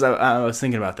 Yeah. Because I was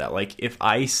thinking about that. Like, if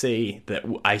I say that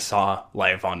I saw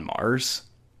life on Mars,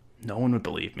 no one would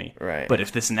believe me. Right. But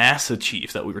if this NASA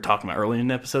chief that we were talking about earlier in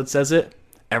the episode says it,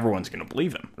 everyone's going to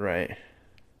believe him. Right.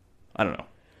 I don't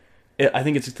know. I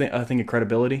think it's a thing of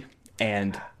credibility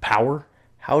and power.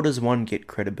 How does one get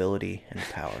credibility and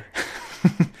power?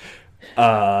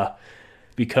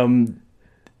 Become...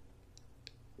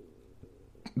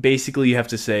 Basically, you have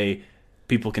to say,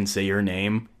 people can say your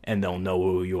name and they'll know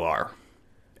who you are.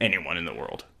 Anyone in the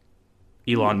world.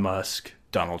 Elon Musk,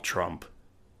 Donald Trump.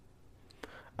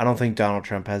 I don't think Donald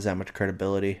Trump has that much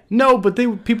credibility. No, but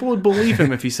people would believe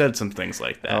him if he said some things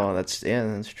like that. Oh, that's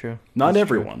true. Not That's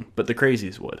everyone, but the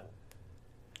crazies would.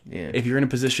 True. Yeah, If you're in a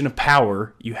position of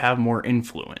power, you have more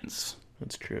influence.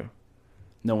 that's true.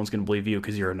 No one's going to believe you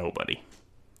because you're a nobody.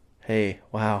 Hey,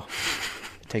 wow.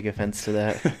 Take offense to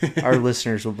that. Our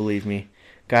listeners will believe me.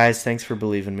 Guys, thanks for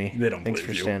believing me. They don't thanks believe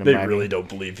for you. standing They by really me. don't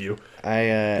believe you.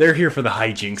 They're They're here for the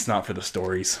hijinks, not for the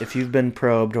stories. if you've been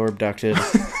probed or abducted,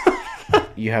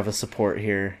 you have a support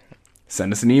here.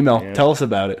 Send us an email. Yeah. Tell us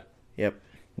about it. Yep.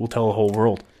 We'll tell the whole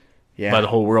world. Yeah. By the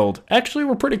whole world. Actually,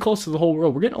 we're pretty close to the whole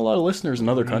world. We're getting a lot of listeners in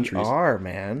other We countries. are,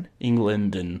 man.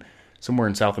 England and somewhere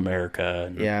in South America.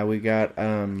 And Yeah, we got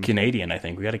Canadian, I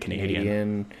think. We got a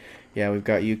Canadian. Yeah, we've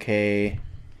got UK.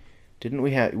 Didn't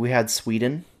we had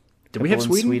Sweden? Did we have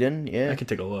Couple in Sweden? Yeah. I could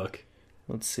take a look.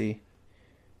 Let's see.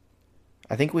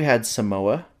 I think we had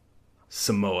Samoa.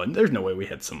 Samoa. There's no way we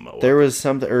had Samoa. There was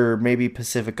something, or maybe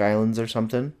Pacific Islands or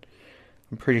something.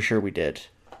 I'm pretty sure we did.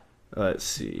 Let's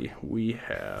see. We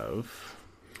have...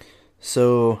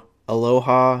 So,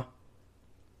 aloha,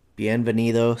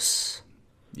 bienvenidos,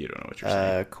 You don't know what you're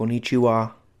saying.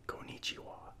 konnichiwa,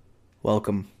 Konnichiwa.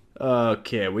 welcome.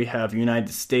 Okay, we have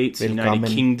United States, United Willkommen.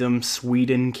 Kingdom,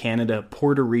 Sweden, Canada,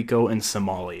 Puerto Rico, and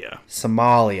Somalia.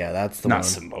 Somalia, that's the Not one.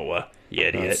 Samoa, you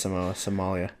Not idiot.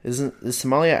 Somalia. Is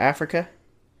Somalia Africa?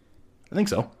 I think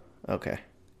so. Okay.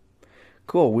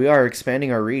 Cool. We are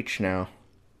expanding our reach now.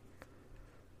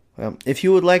 Well, if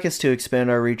you would like us to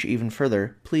expand our reach even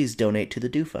further, please donate to the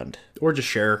Do Fund. Or just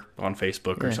share on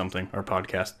Facebook or something, our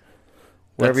podcast.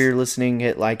 Wherever That's- you're listening,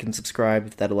 hit like and subscribe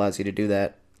if that allows you to do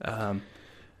that.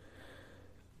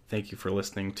 Thank you for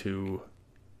listening to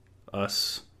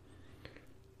us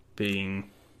being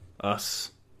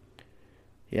us.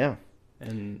 Yeah.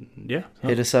 And yeah.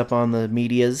 Hit us up on the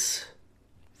medias.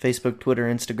 Facebook, Twitter,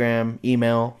 Instagram,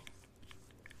 email.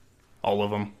 All of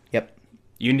them. Yep.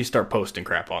 You need to start posting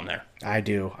crap on there. I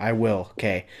do. I will.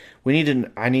 Okay.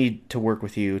 I need to work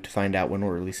with you to find out when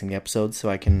we're releasing the episodes so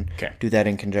I can Okay. do that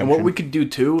in conjunction. And what we could do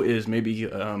too is maybe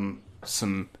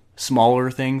some smaller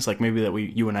things, like maybe that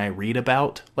you and I read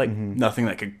about, like nothing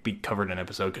that could be covered in an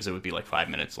episode because it would be like 5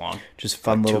 minutes long. Just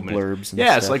fun Like little 2 minutes. blurbs and Yeah,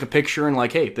 stuff. it's like a picture and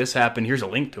like, hey, this happened. Here's a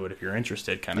link to it if you're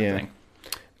interested, kind of Yeah. thing.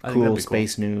 I think cool that'd be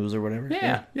space news or whatever.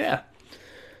 Yeah.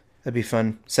 That'd be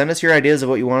fun. Send us your ideas of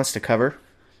what you want us to cover.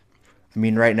 I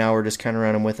mean, right now we're just kind of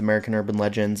running with American Urban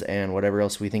Legends and whatever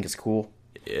else we think is cool.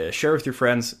 Yeah, share with your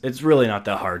friends. It's really not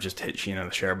that hard. Just hit the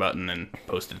share button and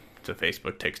post it to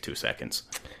Facebook. Takes 2 seconds.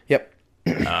 Yep.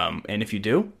 And if you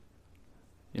do,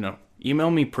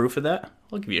 email me proof of that.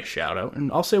 I'll give you a shout out,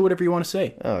 and I'll say whatever you want to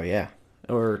say, Oh, yeah.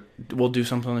 or we'll do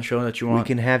something on the show that you We want.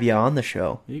 can have you on the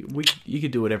show. You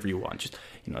could do whatever you want. Just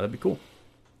that'd be cool.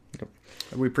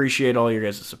 We appreciate all your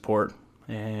guys' support,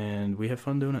 and we have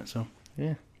fun doing it. So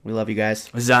Yeah. We love you guys.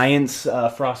 Zions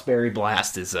Frostberry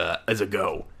Blast is a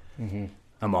go.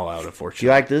 I'm all out, Do you unfortunately.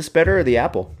 like this better or the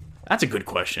apple? That's a good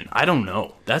question. I don't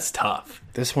know. That's tough.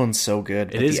 This one's so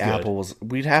good. But is the good. apple was.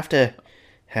 We'd have to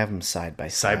have them side by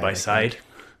side. Side by I side. think.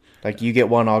 Like you get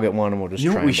one, I'll get one, and we'll just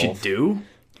You know try what we them should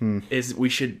both. do? Is we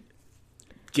should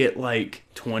get like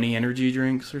 20 energy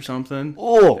drinks or something.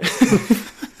 Oh.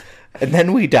 And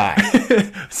then we die.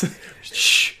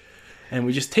 Shh. And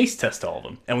we just taste test all of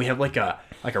them. And we have like a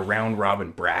round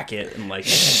robin bracket, and like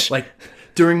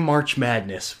during March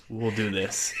Madness we'll do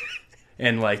this.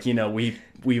 And like,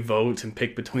 we vote and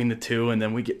pick between the two, and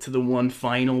then we get to the one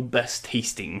final best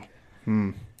tasting.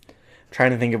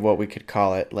 Trying to think of what we could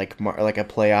call it, like a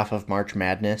playoff of March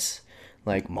Madness,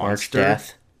 like March Monster?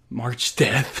 Death, March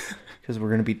Death. because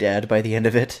we're gonna be dead by the end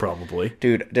of it. Probably.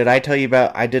 Dude, did I tell you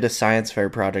about? I did a science fair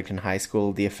project in high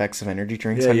school, the effects of energy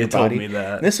drinks Yeah, on you your told body. me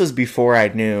that. This was before I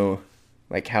knew,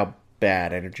 like how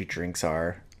bad energy drinks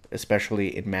are,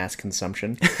 especially in mass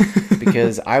consumption,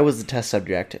 because I was the test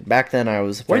subject. Back then, I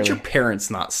was. Why did fairly- your parents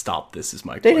not stop this is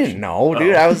my They question. didn't know,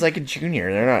 dude. Oh. I was like a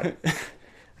junior. They're not.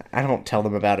 I don't tell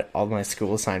them about all my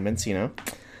school assignments,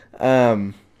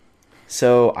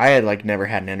 So I had like never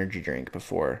had an energy drink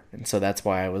before, and so that's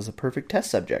why I was a perfect test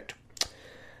subject.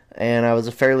 And I was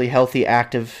a fairly healthy,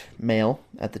 active male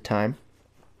at the time,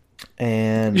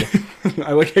 and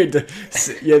I like how you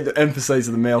had to emphasize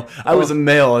the male. I was a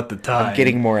male at the time. I'm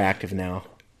getting more active now.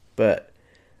 But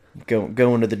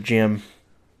going to the gym,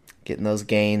 getting those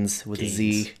gains with a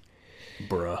Z.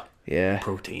 Bruh. Yeah,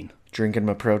 Protein. drinking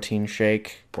my protein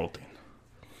shake. Protein.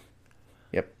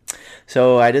 Yep.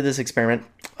 So I did this experiment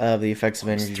of the effects of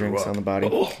energy threw drinks up. on the body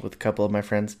Oh. with a couple of my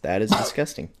friends. That is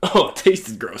disgusting. Oh, it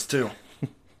tasted gross too.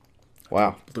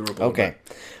 Wow. Threw up a little Okay.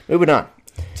 Moving on.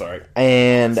 Sorry.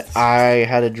 And I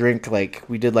had a drink, like,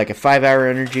 we did like a 5-hour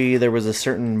energy. There was a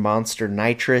certain Monster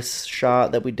Nitrous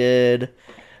shot that we did.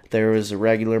 There was a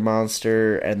regular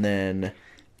Monster, and then,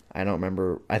 I don't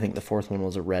remember, I think the fourth one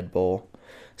was a Red Bull.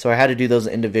 So I had to do those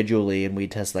individually, and we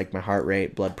test, like, my heart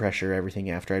rate, blood pressure, everything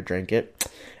after I drank it.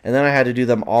 And then I had to do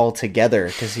them all together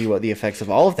to see what the effects of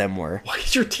all of them were. Why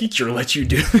did your teacher let you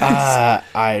do this?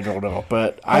 I don't know,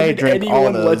 but How I did drank all of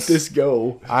anyone those. let this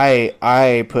go?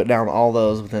 I put down all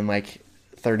those within like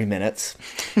 30 minutes.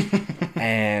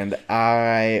 And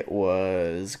I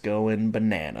was going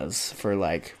bananas for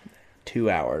like 2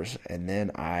 hours. And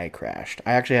then I crashed.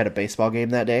 I actually had a baseball game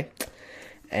that day.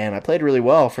 And I played really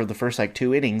well for the first like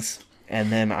 2 innings.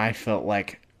 And then I felt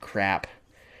like crap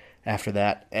after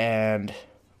that. And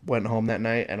went home that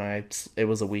night. And it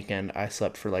was a weekend. I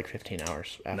slept for like 15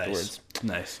 hours afterwards.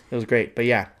 Nice. It was great. But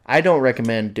yeah, I don't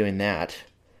recommend doing that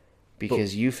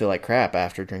because you feel like crap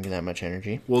after drinking that much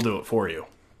energy. We'll do it for you.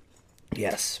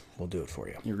 Yes, we'll do it for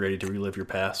you. You ready to relive your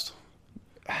past?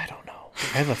 I don't know.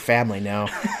 I have a family now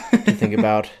to think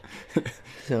about.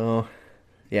 So,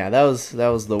 yeah, that was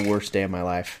the worst day of my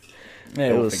life. Yeah,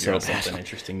 It we'll was figure out so bad. something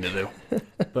interesting to do.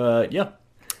 But yeah.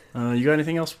 You got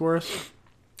anything else for us?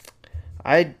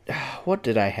 What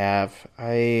did I have?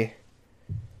 I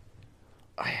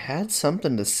had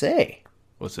something to say.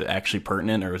 Was it actually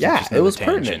pertinent, or was it Yeah, just it another was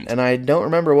tangent? pertinent, and I don't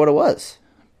remember what it was.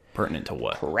 Pertinent to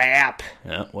what? Crap.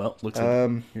 Yeah, well, looks like you're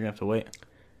gonna have to wait.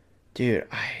 Dude,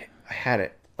 I had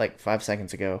it like 5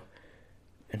 seconds ago,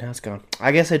 and now it's gone.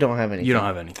 I guess I don't have anything. You don't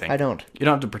have anything. I don't. You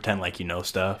don't have to pretend like you know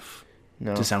stuff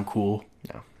No. to sound cool.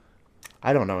 No.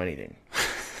 I don't know anything.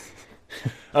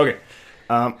 Okay.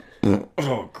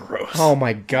 Oh, gross. Oh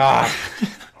my god.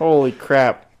 Holy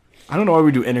crap. I don't know why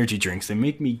we do energy drinks. They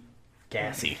make me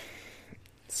gassy.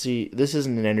 See, this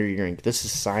isn't an energy drink. This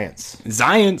is science.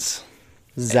 Science.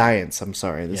 Science. I'm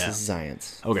sorry. This Yeah. is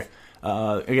science. Okay.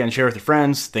 Again, share with your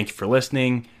friends. Thank you for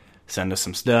listening. Send us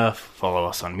some stuff. Follow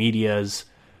us on medias.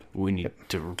 We need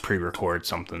to pre-record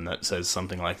something that says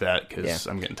something like that because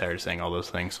I'm getting tired of saying all those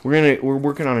things. We're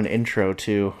working on an intro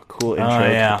too. Cool intro to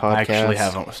the podcast. I actually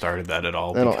haven't started that at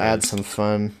all. That'll because add some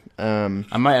fun.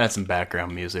 I might add some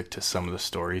background music to some of the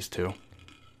stories too.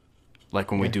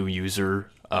 Like when we do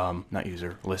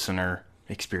listener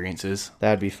experiences.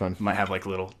 That'd be fun. Might have like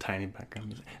little tiny background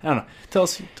music. I don't know. Tell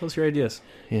us your ideas.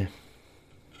 Yeah.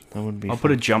 That would be I'll fun.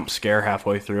 put a jump scare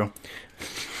halfway through.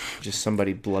 Just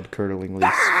somebody blood-curdlingly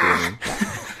screaming.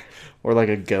 Or like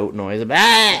a goat noise.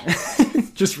 Ah!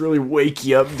 Just really wake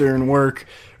you up during work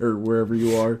or wherever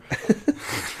you are.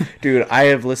 Dude, I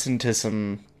have listened to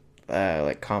some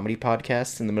like comedy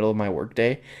podcasts in the middle of my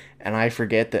workday, and I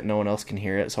forget that no one else can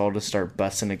hear it, so I'll just start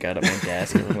busting a gut at my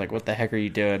desk. And I'm like, what the heck are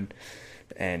you doing?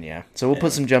 And yeah. So we'll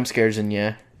put some jump scares in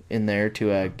there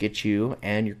to get you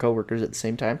and your coworkers at the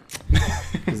same time.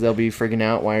 Because they'll be frigging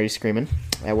out, why are you screaming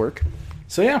at work?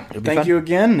 So yeah, thank fun. you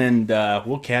again, and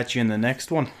we'll catch you in the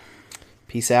next one.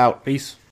 Peace out. Peace.